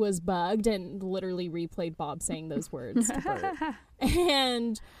office was bugged and literally replayed Bob saying those words to Bert.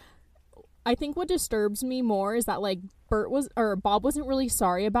 And I think what disturbs me more is that, like, Bob wasn't really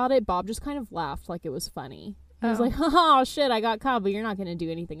sorry about it. Bob just kind of laughed like it was funny. He was like, oh, shit, I got caught, but you're not going to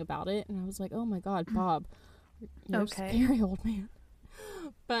do anything about it. And I was like, oh, my God, Bob. You're Okay. a scary old man.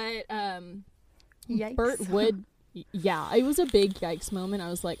 But Yikes. Bert would... Yeah, it was a big yikes moment. I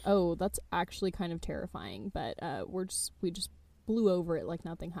was like, oh, that's actually kind of terrifying. But we just blew over it like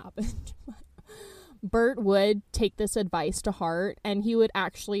nothing happened. Bert would take this advice to heart, and he would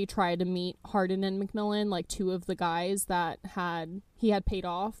actually try to meet Hardin and McMillan, like 2 of the guys that he had paid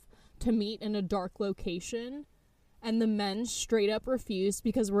off, to meet in a dark location. And the men straight up refused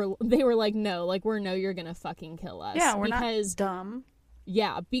because they were like, no, like, you're gonna fucking kill us. Yeah, we're not dumb.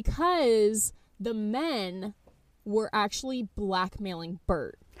 Yeah, because the men were actually blackmailing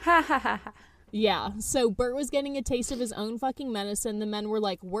Bert. Ha ha ha ha. Yeah, so Bert was getting a taste of his own fucking medicine. The men were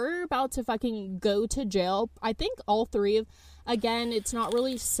like, we're about to fucking go to jail. I think all 3 of, again, it's not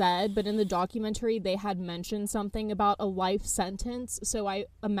really said, but in the documentary they had mentioned something about a life sentence. So I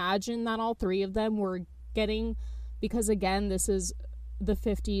imagine that all 3 of them were getting, because again, this is the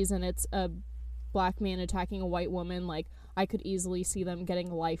 50s and it's a black man attacking a white woman. Like, I could easily see them getting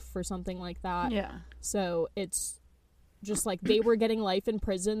life for something like that. Yeah. So it's just like they were getting life in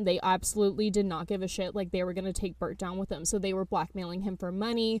prison. They absolutely did not give a shit. Like, they were going to take Bert down with them. So they were blackmailing him for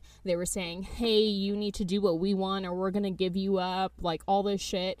money. They were saying, hey, you need to do what we want or we're going to give you up. Like, all this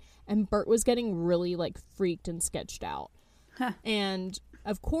shit. And Bert was getting really, like, freaked and sketched out. Huh. And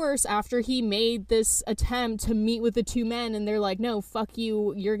of course, after he made this attempt to meet with the 2 men and they're like, no, fuck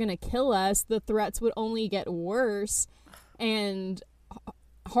you, you're going to kill us, the threats would only get worse. And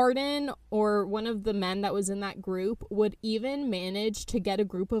Hardin, or one of the men that was in that group, would even manage to get a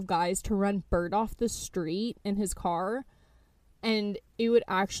group of guys to run Bert off the street in his car, and it would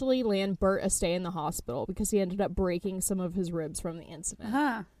actually land Bert a stay in the hospital because he ended up breaking some of his ribs from the incident.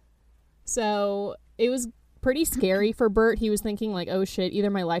 Huh. So it was pretty scary for Bert. He was thinking like, oh shit, either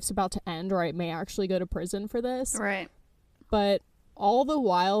my life's about to end or I may actually go to prison for this. Right. But all the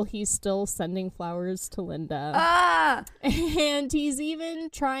while, he's still sending flowers to Linda. Ah! And he's even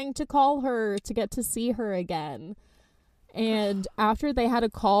trying to call her to get to see her again. And after they had a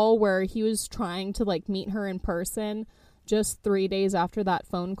call where he was trying to, like, meet her in person, just 3 days after that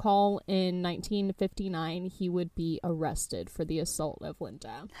phone call in 1959, he would be arrested for the assault of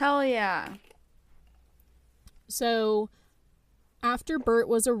Linda. Hell yeah. So, after Bert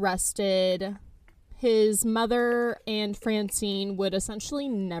was arrested, his mother and Francine would essentially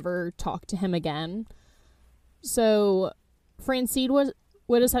never talk to him again. So Francine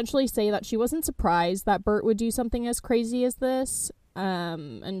would essentially say that she wasn't surprised that Bert would do something as crazy as this.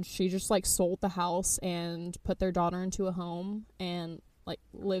 And she just, like, sold the house and put their daughter into a home and, like,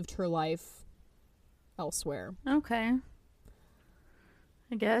 lived her life elsewhere. Okay.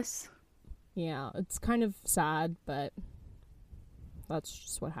 I guess. Yeah, it's kind of sad, but that's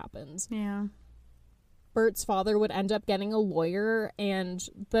just what happens. Yeah. Bert's father would end up getting a lawyer, and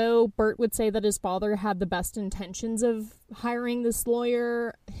though Bert would say that his father had the best intentions of hiring this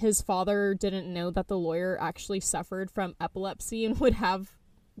lawyer, his father didn't know that the lawyer actually suffered from epilepsy and would have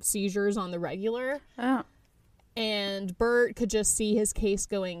seizures on the regular. Oh. And Bert could just see his case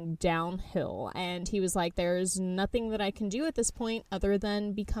going downhill, and he was like, there's nothing that I can do at this point other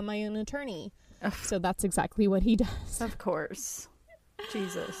than become my own attorney. Ugh. So that's exactly what he does. Of course.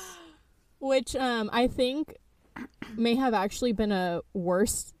 Jesus. Which I think may have actually been a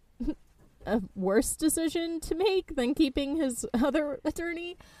worse decision to make than keeping his other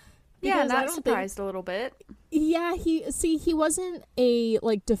attorney. Yeah, not surprised a little bit. Yeah, he wasn't a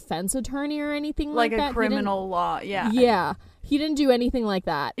defense attorney or anything like that. Like a criminal law, yeah. Yeah, he didn't do anything like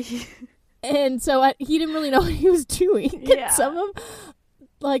that. And so he didn't really know what he was doing. Yeah. Some of,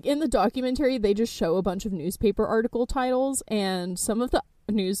 in the documentary, they just show a bunch of newspaper article titles, and some of the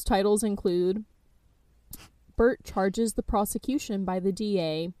news titles include Bert charges the prosecution by the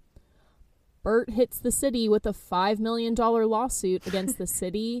DA. Bert hits the city with a $5 million lawsuit against the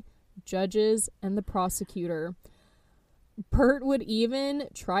city, judges, and the prosecutor. Bert would even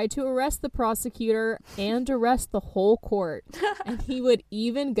try to arrest the prosecutor and arrest the whole court. And he would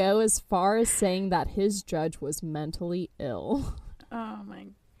even go as far as saying that his judge was mentally ill. Oh my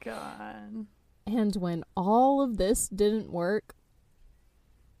God. And when all of this didn't work,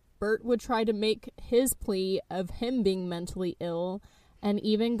 Bert would try to make his plea of him being mentally ill and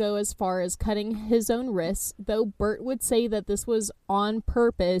even go as far as cutting his own wrists, though Bert would say that this was on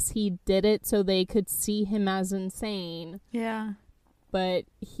purpose. He did it so they could see him as insane. Yeah. But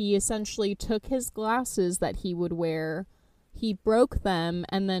he essentially took his glasses that he would wear, he broke them,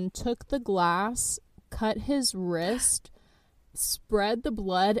 and then took the glass, cut his wrist, spread the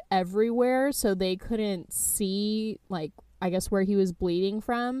blood everywhere so they couldn't see, I guess, where he was bleeding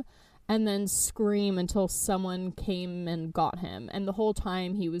from, and then scream until someone came and got him. And the whole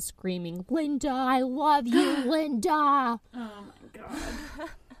time he was screaming, "Linda, I love you, Linda!" Oh my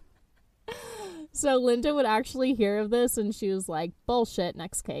God. So Linda would actually hear of this, and she was like, bullshit,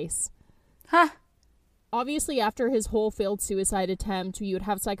 next case. Huh. Obviously, after his whole failed suicide attempt, you would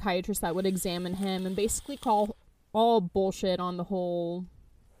have psychiatrists that would examine him and basically call all bullshit on the whole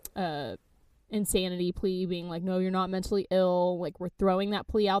insanity plea, being like, no, you're not mentally ill, we're throwing that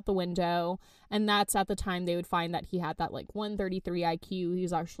plea out the window. And that's at the time they would find that he had that 133 IQ. He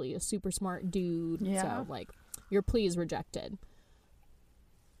was actually a super smart dude. Yeah. So your plea is rejected.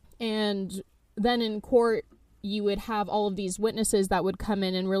 And then in court you would have all of these witnesses that would come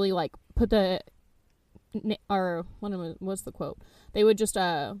in and really put the, or what's the quote, they would just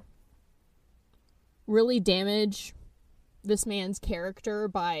really damage this man's character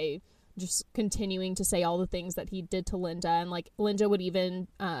by just continuing to say all the things that he did to Linda. And Linda would even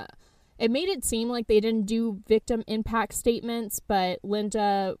it made it seem like they didn't do victim impact statements, but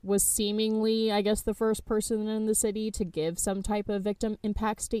Linda was seemingly, I guess, the first person in the city to give some type of victim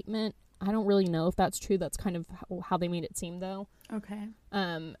impact statement. I don't really know if that's true. That's kind of how they made it seem, though. Okay.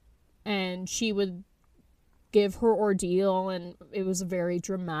 And she would give her ordeal, and it was a very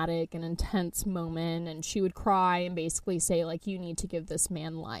dramatic and intense moment, and she would cry and basically say, you need to give this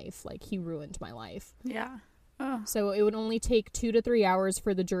man life, he ruined my life. Yeah. Oh. So it would only take 2 to 3 hours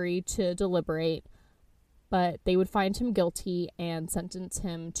for the jury to deliberate, but they would find him guilty and sentence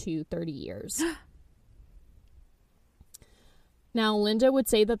him to 30 years. Now, Linda would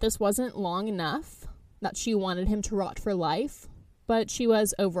say that this wasn't long enough, that she wanted him to rot for life, but she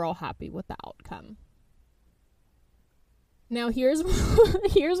was overall happy with the outcome. Now, here's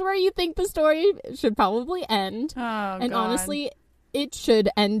where you think the story should probably end. Oh, and God. honestly, it should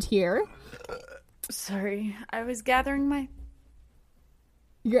end here. Sorry. I was gathering my...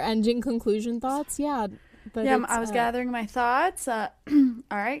 Your ending conclusion thoughts? Yeah. But yeah, I was gathering my thoughts. All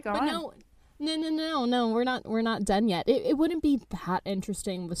right, go on. No, we're not done yet. It wouldn't be that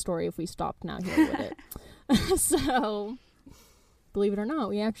interesting of a story if we stopped now here, would it? So, believe it or not,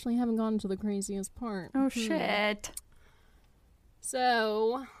 we actually haven't gone to the craziest part. Oh, shit.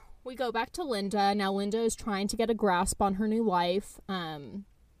 So, we go back to Linda. Now, Linda is trying to get a grasp on her new life.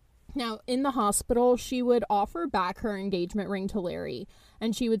 Now, in the hospital, she would offer back her engagement ring to Larry.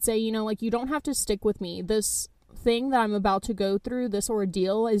 And she would say, you don't have to stick with me. This thing that I'm about to go through, this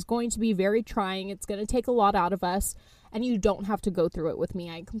ordeal, is going to be very trying. It's going to take a lot out of us. And you don't have to go through it with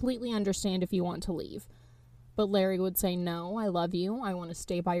me. I completely understand if you want to leave. But Larry would say, no, I love you. I want to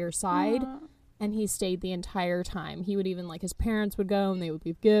stay by your side. And he stayed the entire time. He would even, his parents would go and they would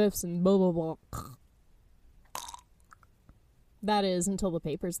leave gifts and blah, blah, blah. That is until the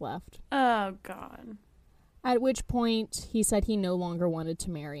papers left. Oh, God. At which point, he said he no longer wanted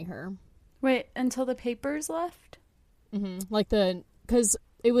to marry her. Wait, until the papers left? Like because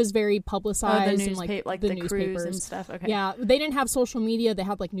it was very publicized and like the cruise and stuff. Okay. Yeah, they didn't have social media. They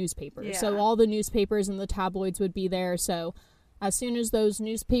had like newspapers. Yeah. So all the newspapers and the tabloids would be there. So as soon as those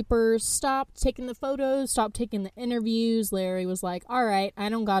newspapers stopped taking the photos, stopped taking the interviews, Larry was like, all right, I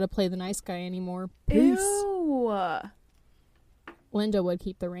don't got to play the nice guy anymore. Peace. Ew. Linda would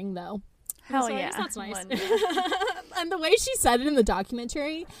keep the ring, though. Hell So I yeah. guess that's nice. Linda. And the way she said it in the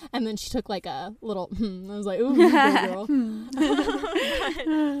documentary, and then she took like a little, I was like, ooh, good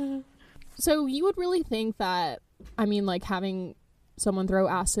girl. So you would really think that, I mean, like having someone throw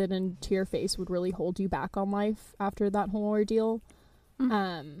acid into your face would really hold you back on life after that whole ordeal.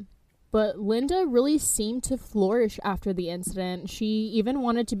 But Linda really seemed to flourish after the incident. She even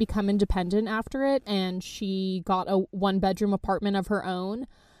wanted to become independent after it, and she got a 1-bedroom apartment of her own.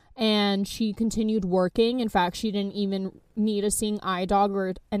 And she continued working. In fact, she didn't even need a seeing eye dog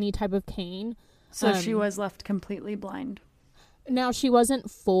or any type of cane. So she was left completely blind. Now, she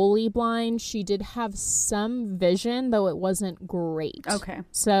wasn't fully blind. She did have some vision, though it wasn't great. Okay.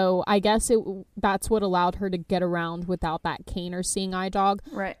 So I guess that's what allowed her to get around without that cane or seeing eye dog.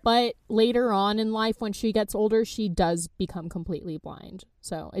 Right. But later on in life, when she gets older, she does become completely blind.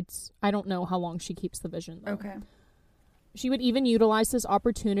 So I don't know how long she keeps the vision, though. Okay. She would even utilize this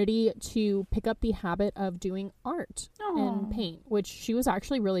opportunity to pick up the habit of doing art and paint, which she was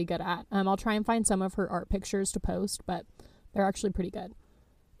actually really good at. I'll try and find some of her art pictures to post, but they're actually pretty good.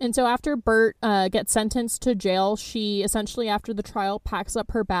 And so after Bert gets sentenced to jail, she essentially, after the trial, packs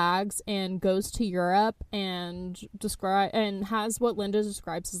up her bags and goes to Europe and has what Linda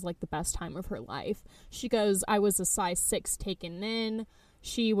describes as like the best time of her life. She goes, I was a size 6 taken in.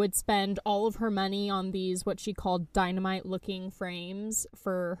 She would spend all of her money on these, what she called dynamite-looking frames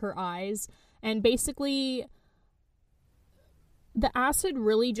for her eyes. And basically, the acid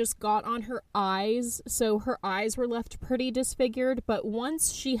really just got on her eyes, so her eyes were left pretty disfigured. But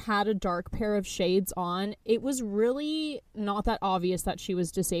once she had a dark pair of shades on, it was really not that obvious that she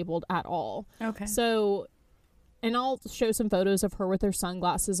was disabled at all. Okay. So... And I'll show some photos of her with her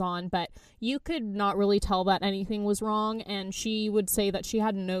sunglasses on, but you could not really tell that anything was wrong, and she would say that she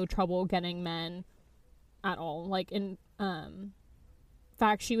had no trouble getting men at all. Like, in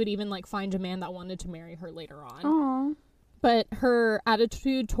fact, she would even, like, find a man that wanted to marry her later on. Aww. But her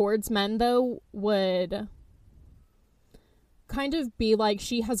attitude towards men, though, would kind of be like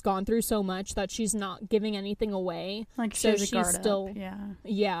she has gone through so much that she's not giving anything away. Like, so she's still up.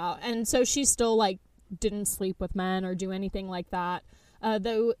 Yeah, and so she's still, like, didn't sleep with men or do anything like that.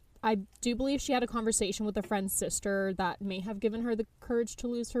 Though I do believe she had a conversation with a friend's sister that may have given her the courage to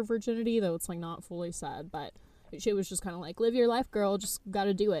lose her virginity, though it's like not fully said, but she was just kind of like, live your life, girl, just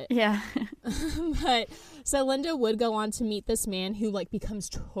gotta do it. Yeah. But so Linda would go on to meet this man who like becomes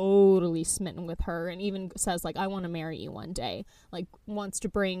totally smitten with her and even says like, I want to marry you one day, like wants to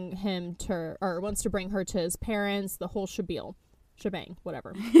bring her to his parents, the whole shebang,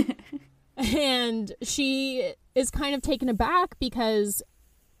 whatever. And she is kind of taken aback because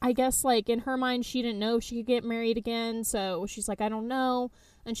I guess, like, in her mind, she didn't know if she could get married again. So she's like, I don't know.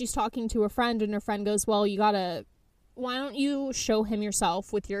 And she's talking to a friend, and her friend goes, well, why don't you show him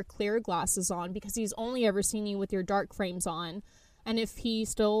yourself with your clear glasses on? Because he's only ever seen you with your dark frames on. And if he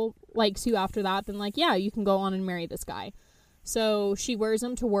still likes you after that, then, like, yeah, you can go on and marry this guy. So she wears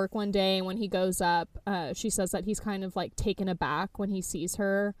him to work one day, and when he goes up, she says that he's kind of, like, taken aback when he sees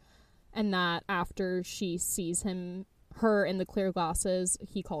her. And that after she sees her in the clear glasses,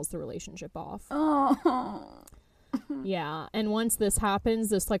 he calls the relationship off. Oh. Yeah. And once this happens,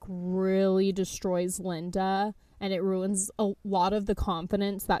 this like really destroys Linda, and it ruins a lot of the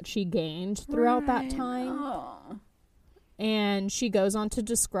confidence that she gained throughout that time. Oh. And she goes on to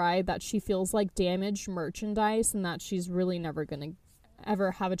describe that she feels like damaged merchandise and that she's really never going to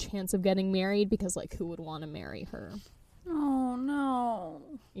ever have a chance of getting married because like who would want to marry her? Oh, no.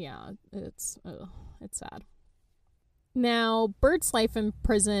 Yeah, it's sad. Now, Bert's life in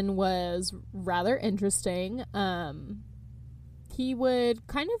prison was rather interesting. He would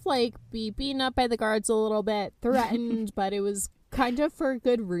kind of, like, be beaten up by the guards a little bit, threatened, but it was kind of for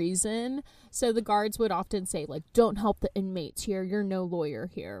good reason. So the guards would often say, like, don't help the inmates here, you're no lawyer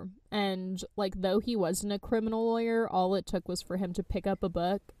here. And, like, though he wasn't a criminal lawyer, all it took was for him to pick up a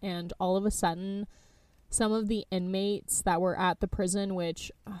book, and all of a sudden some of the inmates that were at the prison,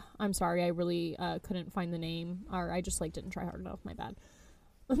 which, I'm sorry, I really couldn't find the name, or I just, like, didn't try hard enough, my bad.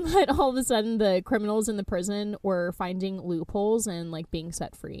 But all of a sudden, the criminals in the prison were finding loopholes and, like, being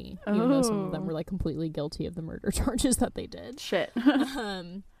set free. Even though some of them were, like, completely guilty of the murder charges that they did. Shit.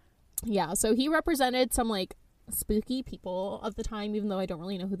 Yeah, so he represented some, like, spooky people of the time, even though I don't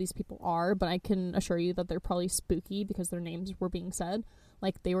really know who these people are, but I can assure you that they're probably spooky because their names were being said.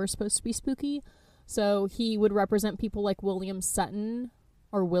 Like, they were supposed to be spooky. So he would represent people like William Sutton,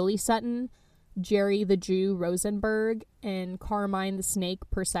 or Willie Sutton, Jerry the Jew Rosenberg, and Carmine the Snake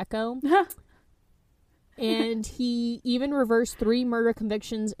Perseco. And he even reversed 3 murder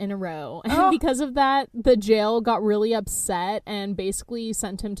convictions in a row. And because of that, the jail got really upset and basically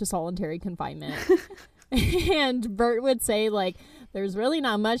sent him to solitary confinement. And Bert would say, like, there's really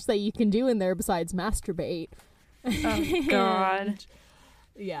not much that you can do in there besides masturbate. Oh, God. And,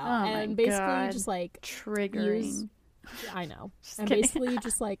 yeah. Oh, and my basically God. just, like, Triggering. I know. And kidding. basically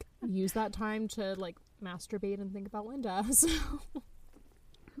just, like, use that time to, like, masturbate and think about Linda. So,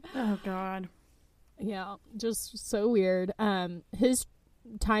 Oh, God. yeah, just so weird. His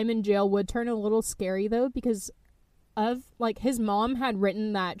time in jail would turn a little scary, though, because of, like, his mom had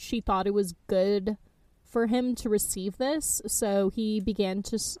written that she thought it was good for him to receive this, so he began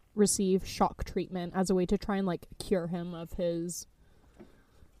to receive shock treatment as a way to try and, like, cure him of his,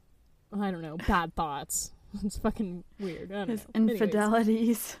 I don't know, bad thoughts. It's fucking weird. I don't His know.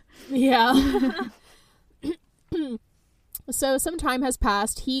 infidelities. Yeah. So some time has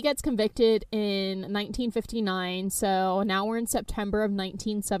passed. He gets convicted in 1959. So now we're in September of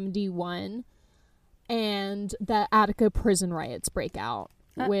 1971. And the Attica prison riots break out.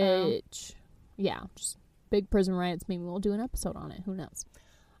 Which, yeah, just big prison riots. Maybe we'll do an episode on it. Who knows?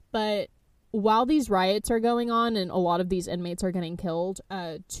 But while these riots are going on and a lot of these inmates are getting killed,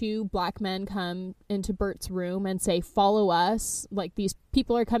 2 black men come into Bert's room and say, follow us. Like, these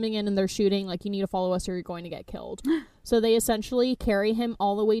people are coming in and they're shooting. Like, you need to follow us or you're going to get killed. So they essentially carry him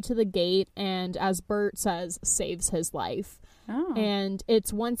all the way to the gate and, as Bert says, saves his life. Oh. And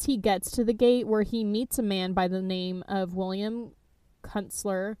it's once he gets to the gate where he meets a man by the name of William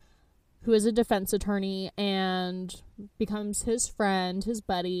Kunstler, who is a defense attorney, and becomes his friend, his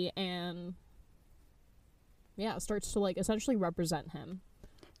buddy, and yeah, starts to, like, essentially represent him.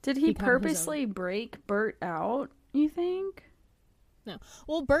 Did he become his own. purposely break Bert out, you think? No.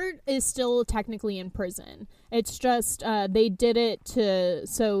 Well, Bert is still technically in prison. It's just they did it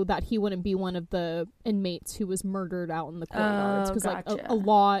so that he wouldn't be one of the inmates who was murdered out in the courtyards. Because gotcha. like a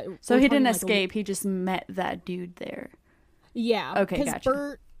lot. So he didn't like, escape. He just met that dude there. Yeah. Okay, Because gotcha.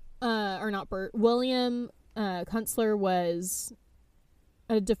 Bert, or not Bert, William Kunstler was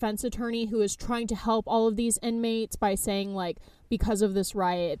a defense attorney who is trying to help all of these inmates by saying, like, because of this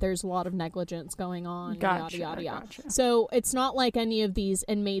riot, there's a lot of negligence going on, Gotcha, yada, yada, yada. gotcha. So it's not like any of these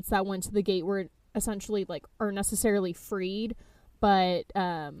inmates that went to the gate were essentially, like, are necessarily freed, but,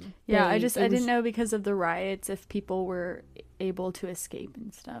 Yeah, I didn't know because of the riots if people were able to escape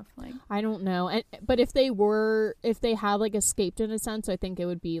and stuff. Like, I don't know. But if they had, like, escaped in a sense, I think it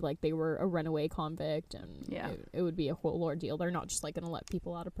would be like they were a runaway convict, and Yeah. it would be a whole ordeal. They're not just, like, going to let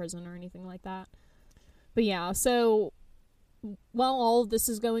people out of prison or anything like that. But yeah, so while all of this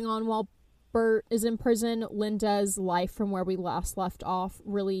is going on, while Bert is in prison, Linda's life from where we last left off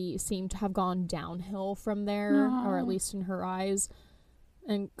really seemed to have gone downhill from there, or at least in her eyes,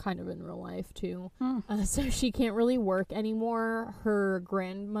 and kind of in real life too. So she can't really work anymore. Her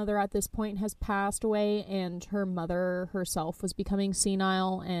grandmother at this point has passed away, and her mother herself was becoming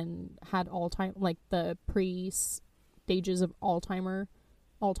senile and had like the pre-stages of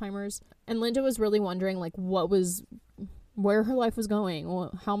Alzheimer's. And Linda was really wondering, like, where her life was going.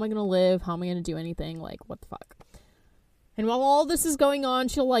 Well, how am I going to live? How am I going to do anything? Like, what the fuck? And while all this is going on,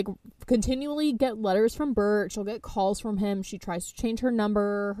 she'll, like, continually get letters from Bert. She'll get calls from him. She tries to change her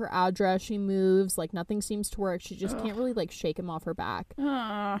number, her address. She moves. Like, nothing seems to work. She just can't really, like, shake him off her back.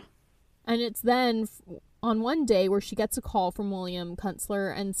 And it's then on one day where she gets a call from William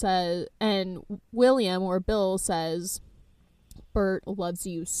Kunstler and William, or Bill, says, Bert loves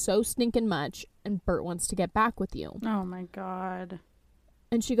you so stinking much, and Bert wants to get back with you. oh my God.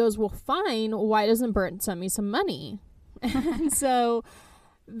 And she goes, well, fine. Why doesn't Bert send me some money? And so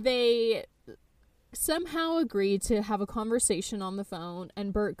they somehow agree to have a conversation on the phone.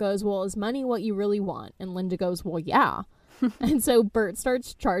 And Bert goes, well, is money what you really want? And Linda goes, well, yeah. And so Bert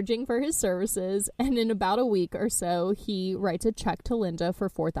starts charging for his services. And in about a week or so, he writes a check to Linda for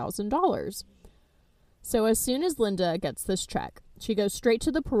 $4,000. So as soon as Linda gets this check, she goes straight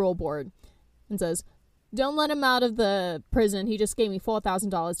to the parole board and says, don't let him out of the prison. He just gave me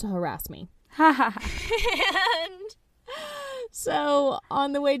 $4,000 to harass me. And So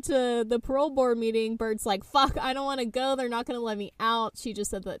on the way to the parole board meeting, Bert's like, fuck, I don't want to go. They're not going to let me out. She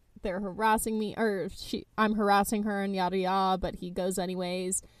just said that they're harassing me, or I'm harassing her and yada yada, but he goes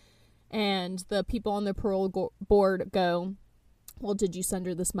anyways. And the people on the parole board go, well, did you send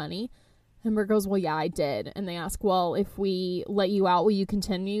her this money? And Bert goes, well, yeah, I did. And they ask, well, if we let you out, will you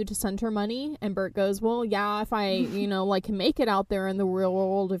continue to send her money? And Bert goes, well, yeah, if I, like, can make it out there in the real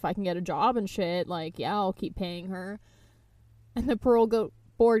world, if I can get a job and shit, like, yeah, I'll keep paying her. And the parole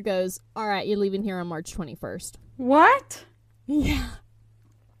board goes, all right, you're leaving here on March 21st. What? Yeah.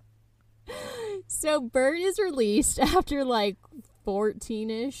 So Bert is released after, like,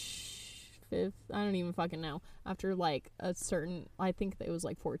 14-ish. I don't even fucking know. After like a certain, I think it was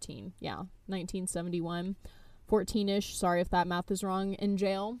like 14. Yeah, 1971. 14-ish. Sorry if that math is wrong. In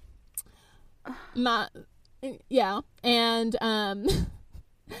jail. Yeah. And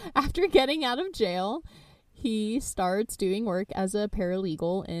after getting out of jail, he starts doing work as a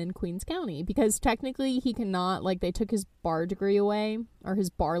paralegal in Queens County, because technically he cannot, like, they took his bar degree away, or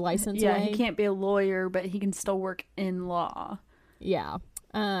his bar license away. Yeah, he can't be a lawyer, but he can still work in law. Yeah.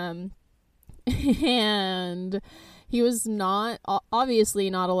 And he was obviously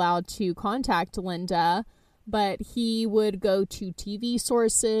not allowed to contact Linda, but he would go to TV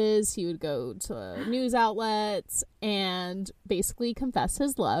sources, he would go to news outlets, and basically confess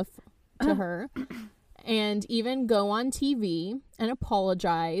his love to her, and even go on TV and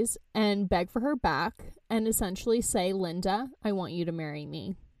apologize and beg for her back, and essentially say, Linda, I want you to marry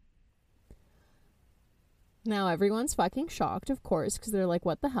me. Now, everyone's fucking shocked, of course, because they're like,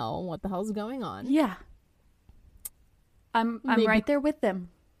 what the hell? What the hell's going on? Yeah. I'm right there with them.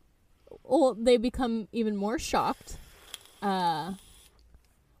 Well, they become even more shocked when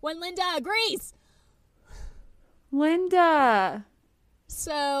Linda agrees. Linda!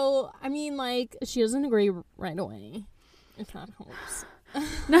 So, I mean, like, she doesn't agree right away. If that helps.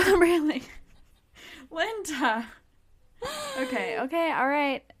 Not really. Linda! Okay, all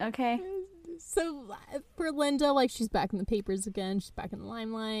right, okay. So for Linda, like, she's back in the papers again. She's back in the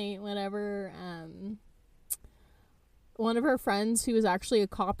limelight, whatever. One of her friends, who was actually a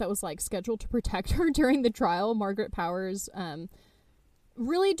cop that was, like, scheduled to protect her during the trial, Margaret Powers,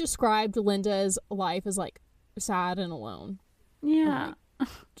 really described Linda's life as, like, sad and alone. Yeah. And, like,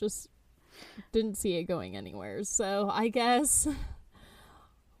 just didn't see it going anywhere. So I guess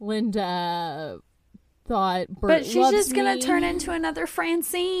Linda thought Bert But she's loves just going me. to turn into another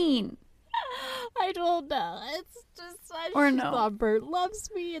Francine. I don't know. It's just I or just no. thought Bert loves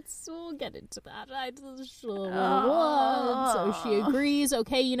me. We'll get into that. So she agrees.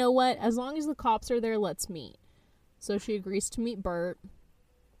 Okay, you know what? As long as the cops are there, let's meet. So she agrees to meet Bert,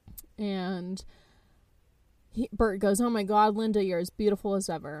 and Bert goes, "Oh my God, Linda, you're as beautiful as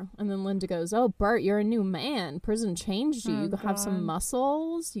ever." And then Linda goes, "Oh, Bert, you're a new man. Prison changed you. You have some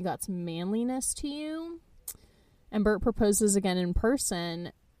muscles. You got some manliness to you." And Bert proposes again in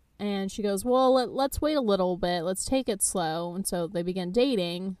person. And she goes, well, let's wait a little bit. Let's take it slow. And so they begin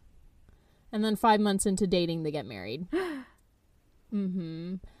dating. And then 5 months into dating, they get married.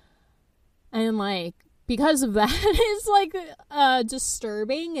 And, like, because of that, it's, like,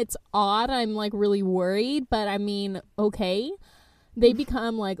 disturbing. It's odd. I'm, like, really worried. But, I mean, okay. They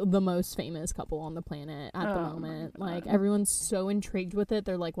become, like, the most famous couple on the planet at the moment. Like, everyone's so intrigued with it.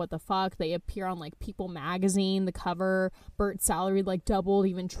 They're like, what the fuck? They appear on, like, People magazine, the cover. Bert's salary, like, doubled,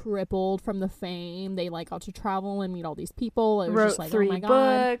 even tripled from the fame. They, like, got to travel and meet all these people. It was Wrote just like, 3 oh my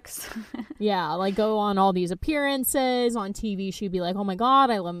God. books. Yeah, like, go on all these appearances. On TV, she'd be like, oh my God,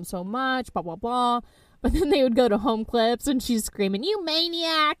 I love him so much, blah, blah, blah. But then they would go to home clips and she's screaming, you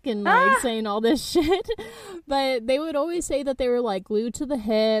maniac, and like saying all this shit. But they would always say that they were like glued to the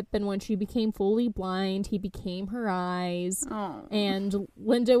hip, and when she became fully blind, he became her eyes. And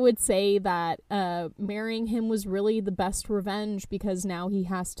Linda would say that marrying him was really the best revenge, because now he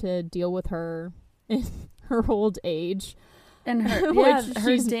has to deal with her in her old age. And her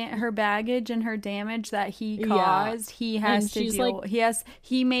her baggage and her damage that he caused, he has to deal. Like,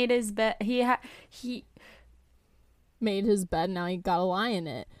 he made his bed. He made his bed. Now he got to lie in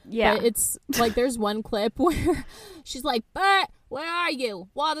it. Yeah, but it's like there's one clip where she's like, Bert, where are you?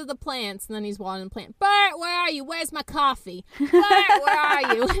 Water the plants. And then he's watering the plant. Bert, where are you? Where's my coffee? Bert, where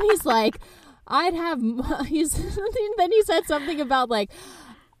are you? And he's like, I'd have. Then he said something about like,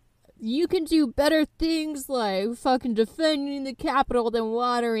 you can do better things like fucking defending the Capitol than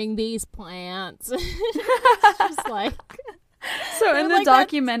watering these plants. It's just like. So in the like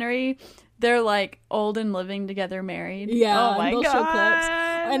documentary, they're like old and living together, married. Yeah, oh my God. Show clips.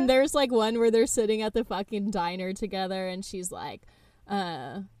 And there's like one where they're sitting at the fucking diner together, and she's like,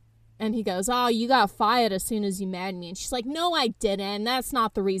 And he goes, oh, you got fired as soon as you married me. And she's like, no, I didn't. That's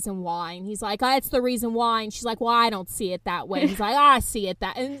not the reason why. And he's like, it's the reason why. And she's like, well, I don't see it that way. And he's like, I see it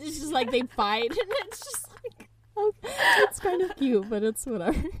that. And it's just like they fight. And it's just like, okay, it's kind of cute, but it's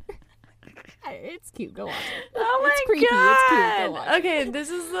whatever. It's cute. Go watch it. Oh my it's creepy. God. It's cute. Go watch it. Okay, this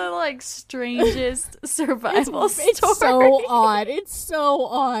is the like strangest survival story. It's so odd. It's so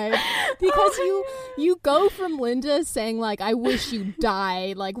odd because you go from Linda saying like, "I wish you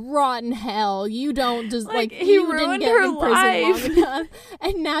died," like rotten hell. You don't just like he you ruined didn't get her in prison life. long enough.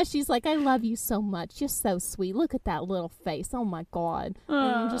 And now she's like, "I love you so much. You're so sweet. Look at that little face. Oh my God." And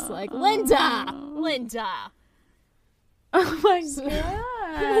I'm just like, Linda. Oh my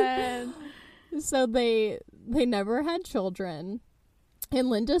God. So they never had children. And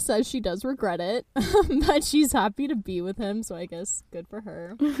Linda says she does regret it, but she's happy to be with him, so I guess good for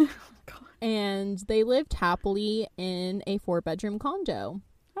her. And they lived happily in a 4-bedroom condo.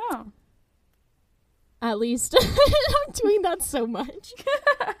 Oh. At least, I'm doing that so much.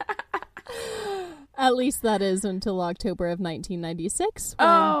 At least that is until October of 1996,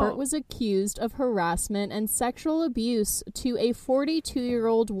 when Bert was accused of harassment and sexual abuse to a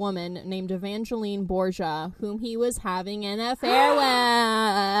 42-year-old woman named Evangeline Borgia, whom he was having an affair with.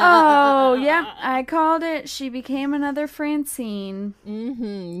 Oh, yeah, I called it. She became another Francine.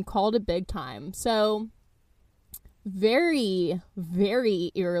 Called it big time. So, very,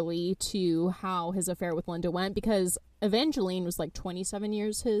 very eerily to how his affair with Linda went, because Evangeline was like 27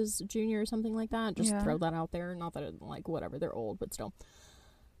 years his junior or something like that. Just throw that out there. Not that it, like, whatever, they're old, but still.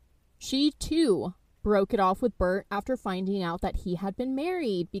 She, too, broke it off with Bert after finding out that he had been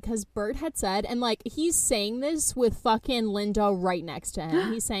married, because Bert had said, and, like, he's saying this with fucking Linda right next to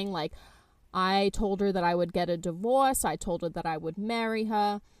him. He's saying, like, I told her that I would get a divorce. I told her that I would marry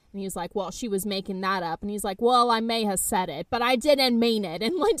her. And he's like, well, she was making that up. And he's like, well, I may have said it, but I didn't mean it.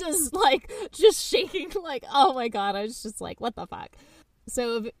 And Linda's like, just shaking, like, oh my God. I was just like, what the fuck?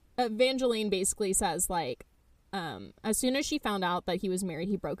 So Evangeline basically says, like, as soon as she found out that he was married,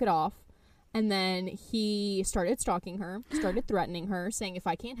 he broke it off. And then he started stalking her, started threatening her, saying, if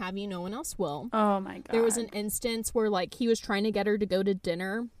I can't have you, no one else will. Oh my God. There was an instance where, like, he was trying to get her to go to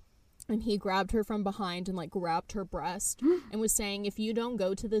dinner. And he grabbed her from behind and, like, grabbed her breast and was saying, if you don't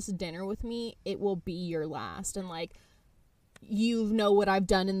go to this dinner with me, it will be your last. And, like, you know what I've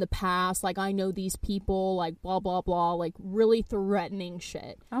done in the past. Like, I know these people, like, blah, blah, blah. Like, really threatening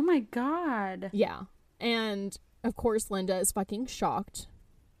shit. Oh, my God. Yeah. And, of course, Linda is fucking shocked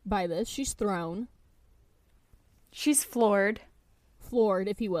by this. She's thrown. She's floored. Floored,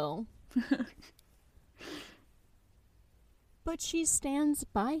 if you will. But she stands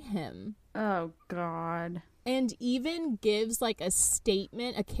by him. Oh, God. And even gives, like, a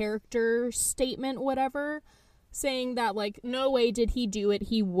statement, a character statement, whatever, saying that, like, no way did he do it.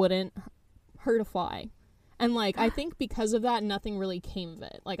 He wouldn't hurt a fly. And, like, I think because of that, nothing really came of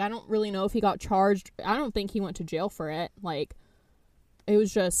it. Like, I don't really know if he got charged. I don't think he went to jail for it. Like, it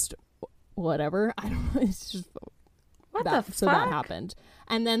was just whatever. I don't know. It's just what that, the fuck? So that happened.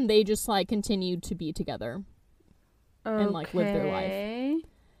 And then they just, like, continued to be together. Okay. And, like, live their life.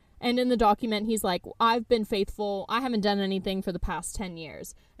 And in the document, he's like, I've been faithful. I haven't done anything for the past 10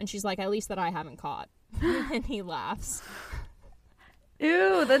 years. And she's like, at least that I haven't caught. And he laughs.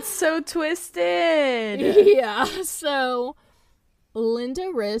 Ew, that's so twisted. Yeah. So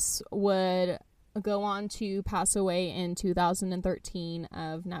Linda Riss would go on to pass away in 2013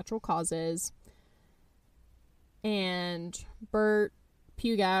 of natural causes. And Bert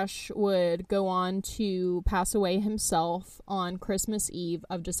Pugash would go on to pass away himself on Christmas Eve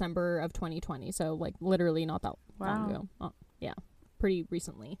of December of 2020. So, like, literally not that long ago. Yeah, pretty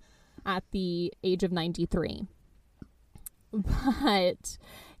recently, at the age of 93. But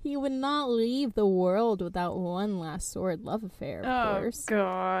he would not leave the world without one last sordid love affair, of course. Oh,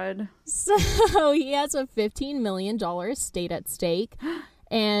 God. So, he has a $15 million estate at stake.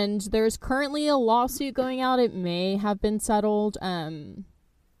 And there's currently a lawsuit going out. It may have been settled.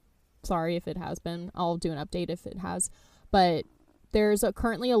 Sorry if it has been. I'll do an update if it has. But there's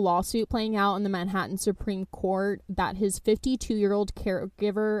currently a lawsuit playing out in the Manhattan Supreme Court that his 52-year-old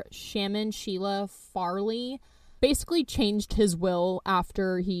caregiver, Shaman Sheila Farley, basically changed his will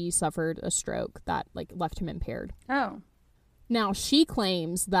after he suffered a stroke that, like, left him impaired. Oh. Now, she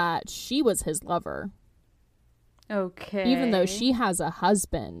claims that she was his lover. Okay. Even though she has a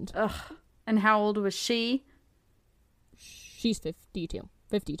husband. Ugh. And how old was she? She's 52.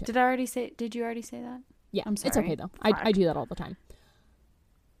 Did you already say that? Yeah, I'm sorry. it's okay, though. I do that all the time.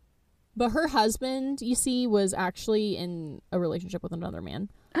 But her husband, you see, was actually in a relationship with another man.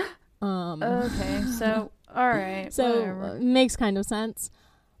 Okay, so, all right. So, whatever. makes kind of sense.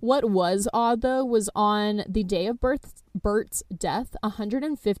 What was odd, though, was on the day of Bert's death,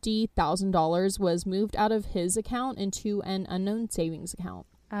 $150,000 was moved out of his account into an unknown savings account.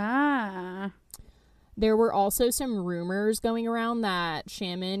 Ah. There were also some rumors going around that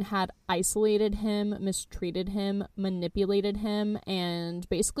Shaman had isolated him, mistreated him, manipulated him, and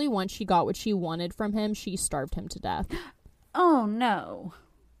basically once she got what she wanted from him, she starved him to death. Oh, no.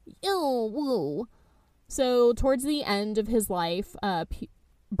 Ew, woo. So towards the end of his life,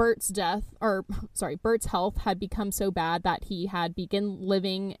 Bert's health had become so bad that he had begun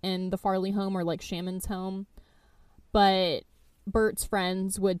living in the Farley home, or like Shaman's home. But Bert's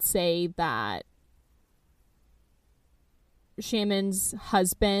friends would say that Shaman's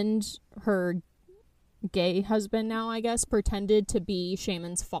husband, her gay husband now, I guess, pretended to be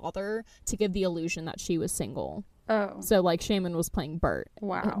Shaman's father to give the illusion that she was single. Oh. So, like, Shaman was playing Bert.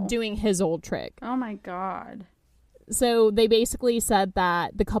 Wow. Doing his old trick. Oh, my God. So, they basically said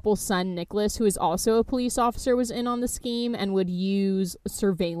that the couple's son, Nicholas, who is also a police officer, was in on the scheme and would use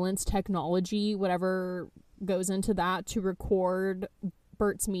surveillance technology, whatever goes into that, to record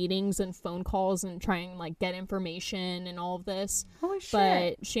Bert's meetings and phone calls and try and like get information and all of this. Holy shit.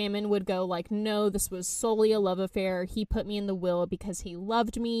 But Shaman would go like, no, this was solely a love affair. He put me in the will because he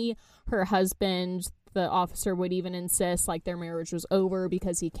loved me. Her husband, the officer, would even insist like their marriage was over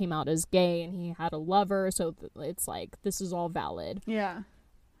because he came out as gay and he had a lover. So it's like, this is all valid. Yeah.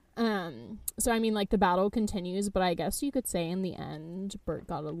 So I mean, like, the battle continues, but I guess you could say in the end, Bert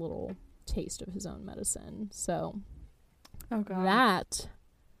got a little taste of his own medicine. So Oh, God. that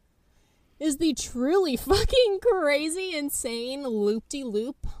is the truly fucking crazy, insane,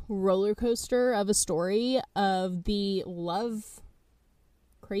 loop-de-loop roller coaster of a story of the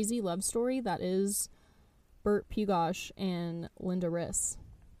crazy love story that is Bert Pugosh and Linda Riss.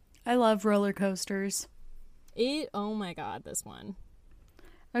 I love roller coasters. Oh my God, this one.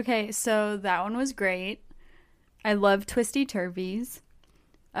 Okay, so that one was great. I love Twisty Turvies.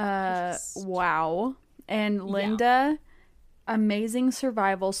 Wow. And Linda, amazing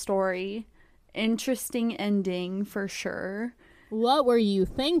survival story. Interesting ending for sure. What were you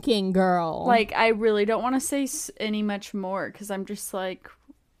thinking, girl? Like, I really don't want to say any much more because I'm just like,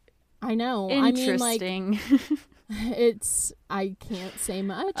 I know. interesting. I mean, like, I can't say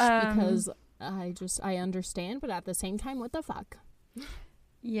much because I understand, but at the same time, what the fuck?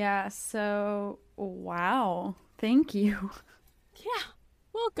 Yeah, so, wow. Thank you. Yeah,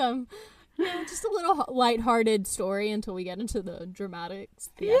 welcome. Yeah, just a little lighthearted story until we get into the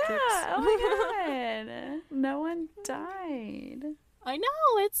dramatics. Yeah, oh my God. No one died. I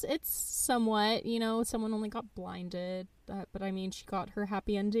know, it's somewhat, someone only got blinded, but I mean, she got her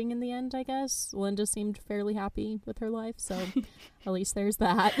happy ending in the end, I guess. Linda seemed fairly happy with her life, so at least there's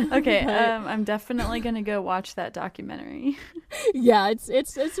that. Okay, I'm definitely gonna go watch that documentary. Yeah, it's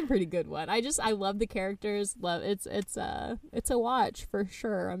a pretty good one. I love the characters. It's a watch for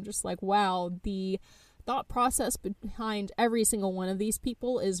sure. I'm just like, wow, the thought process behind every single one of these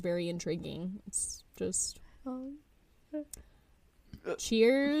people is very intriguing. It's just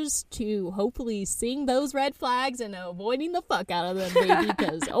cheers to hopefully seeing those red flags and avoiding the fuck out of them, baby,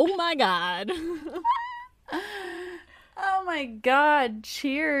 because oh my God. Oh my God,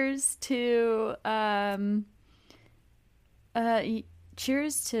 cheers to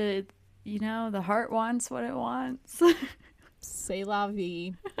cheers to, the heart wants what it wants. C'est la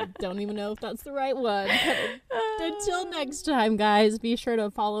vie. Don't even know if that's the right one. But until next time, guys, be sure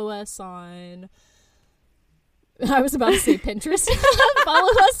to follow us on, I was about to say Pinterest. Follow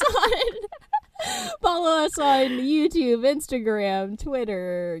us on YouTube, Instagram,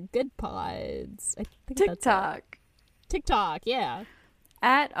 Twitter, Good Pods. I think TikTok. TikTok, yeah.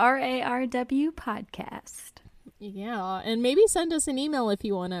 At RARW Podcast. Yeah, and maybe send us an email if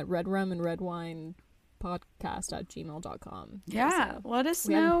you want at redrumandredwinepodcast@gmail.com. Yeah, let us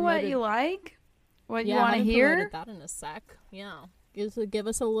know what you like, what you want to hear. hear. Promoted that in a sec. Yeah, give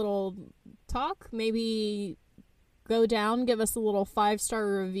us a little talk. Maybe go down, give us a little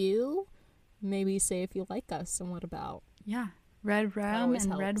 5-star review. Maybe say if you like us and what about. Yeah, Red Rum and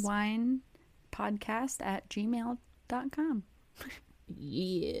helps. Red Wine Podcast @gmail.com.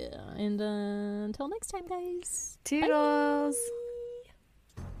 Yeah, and until next time, guys. Toodles. Bye.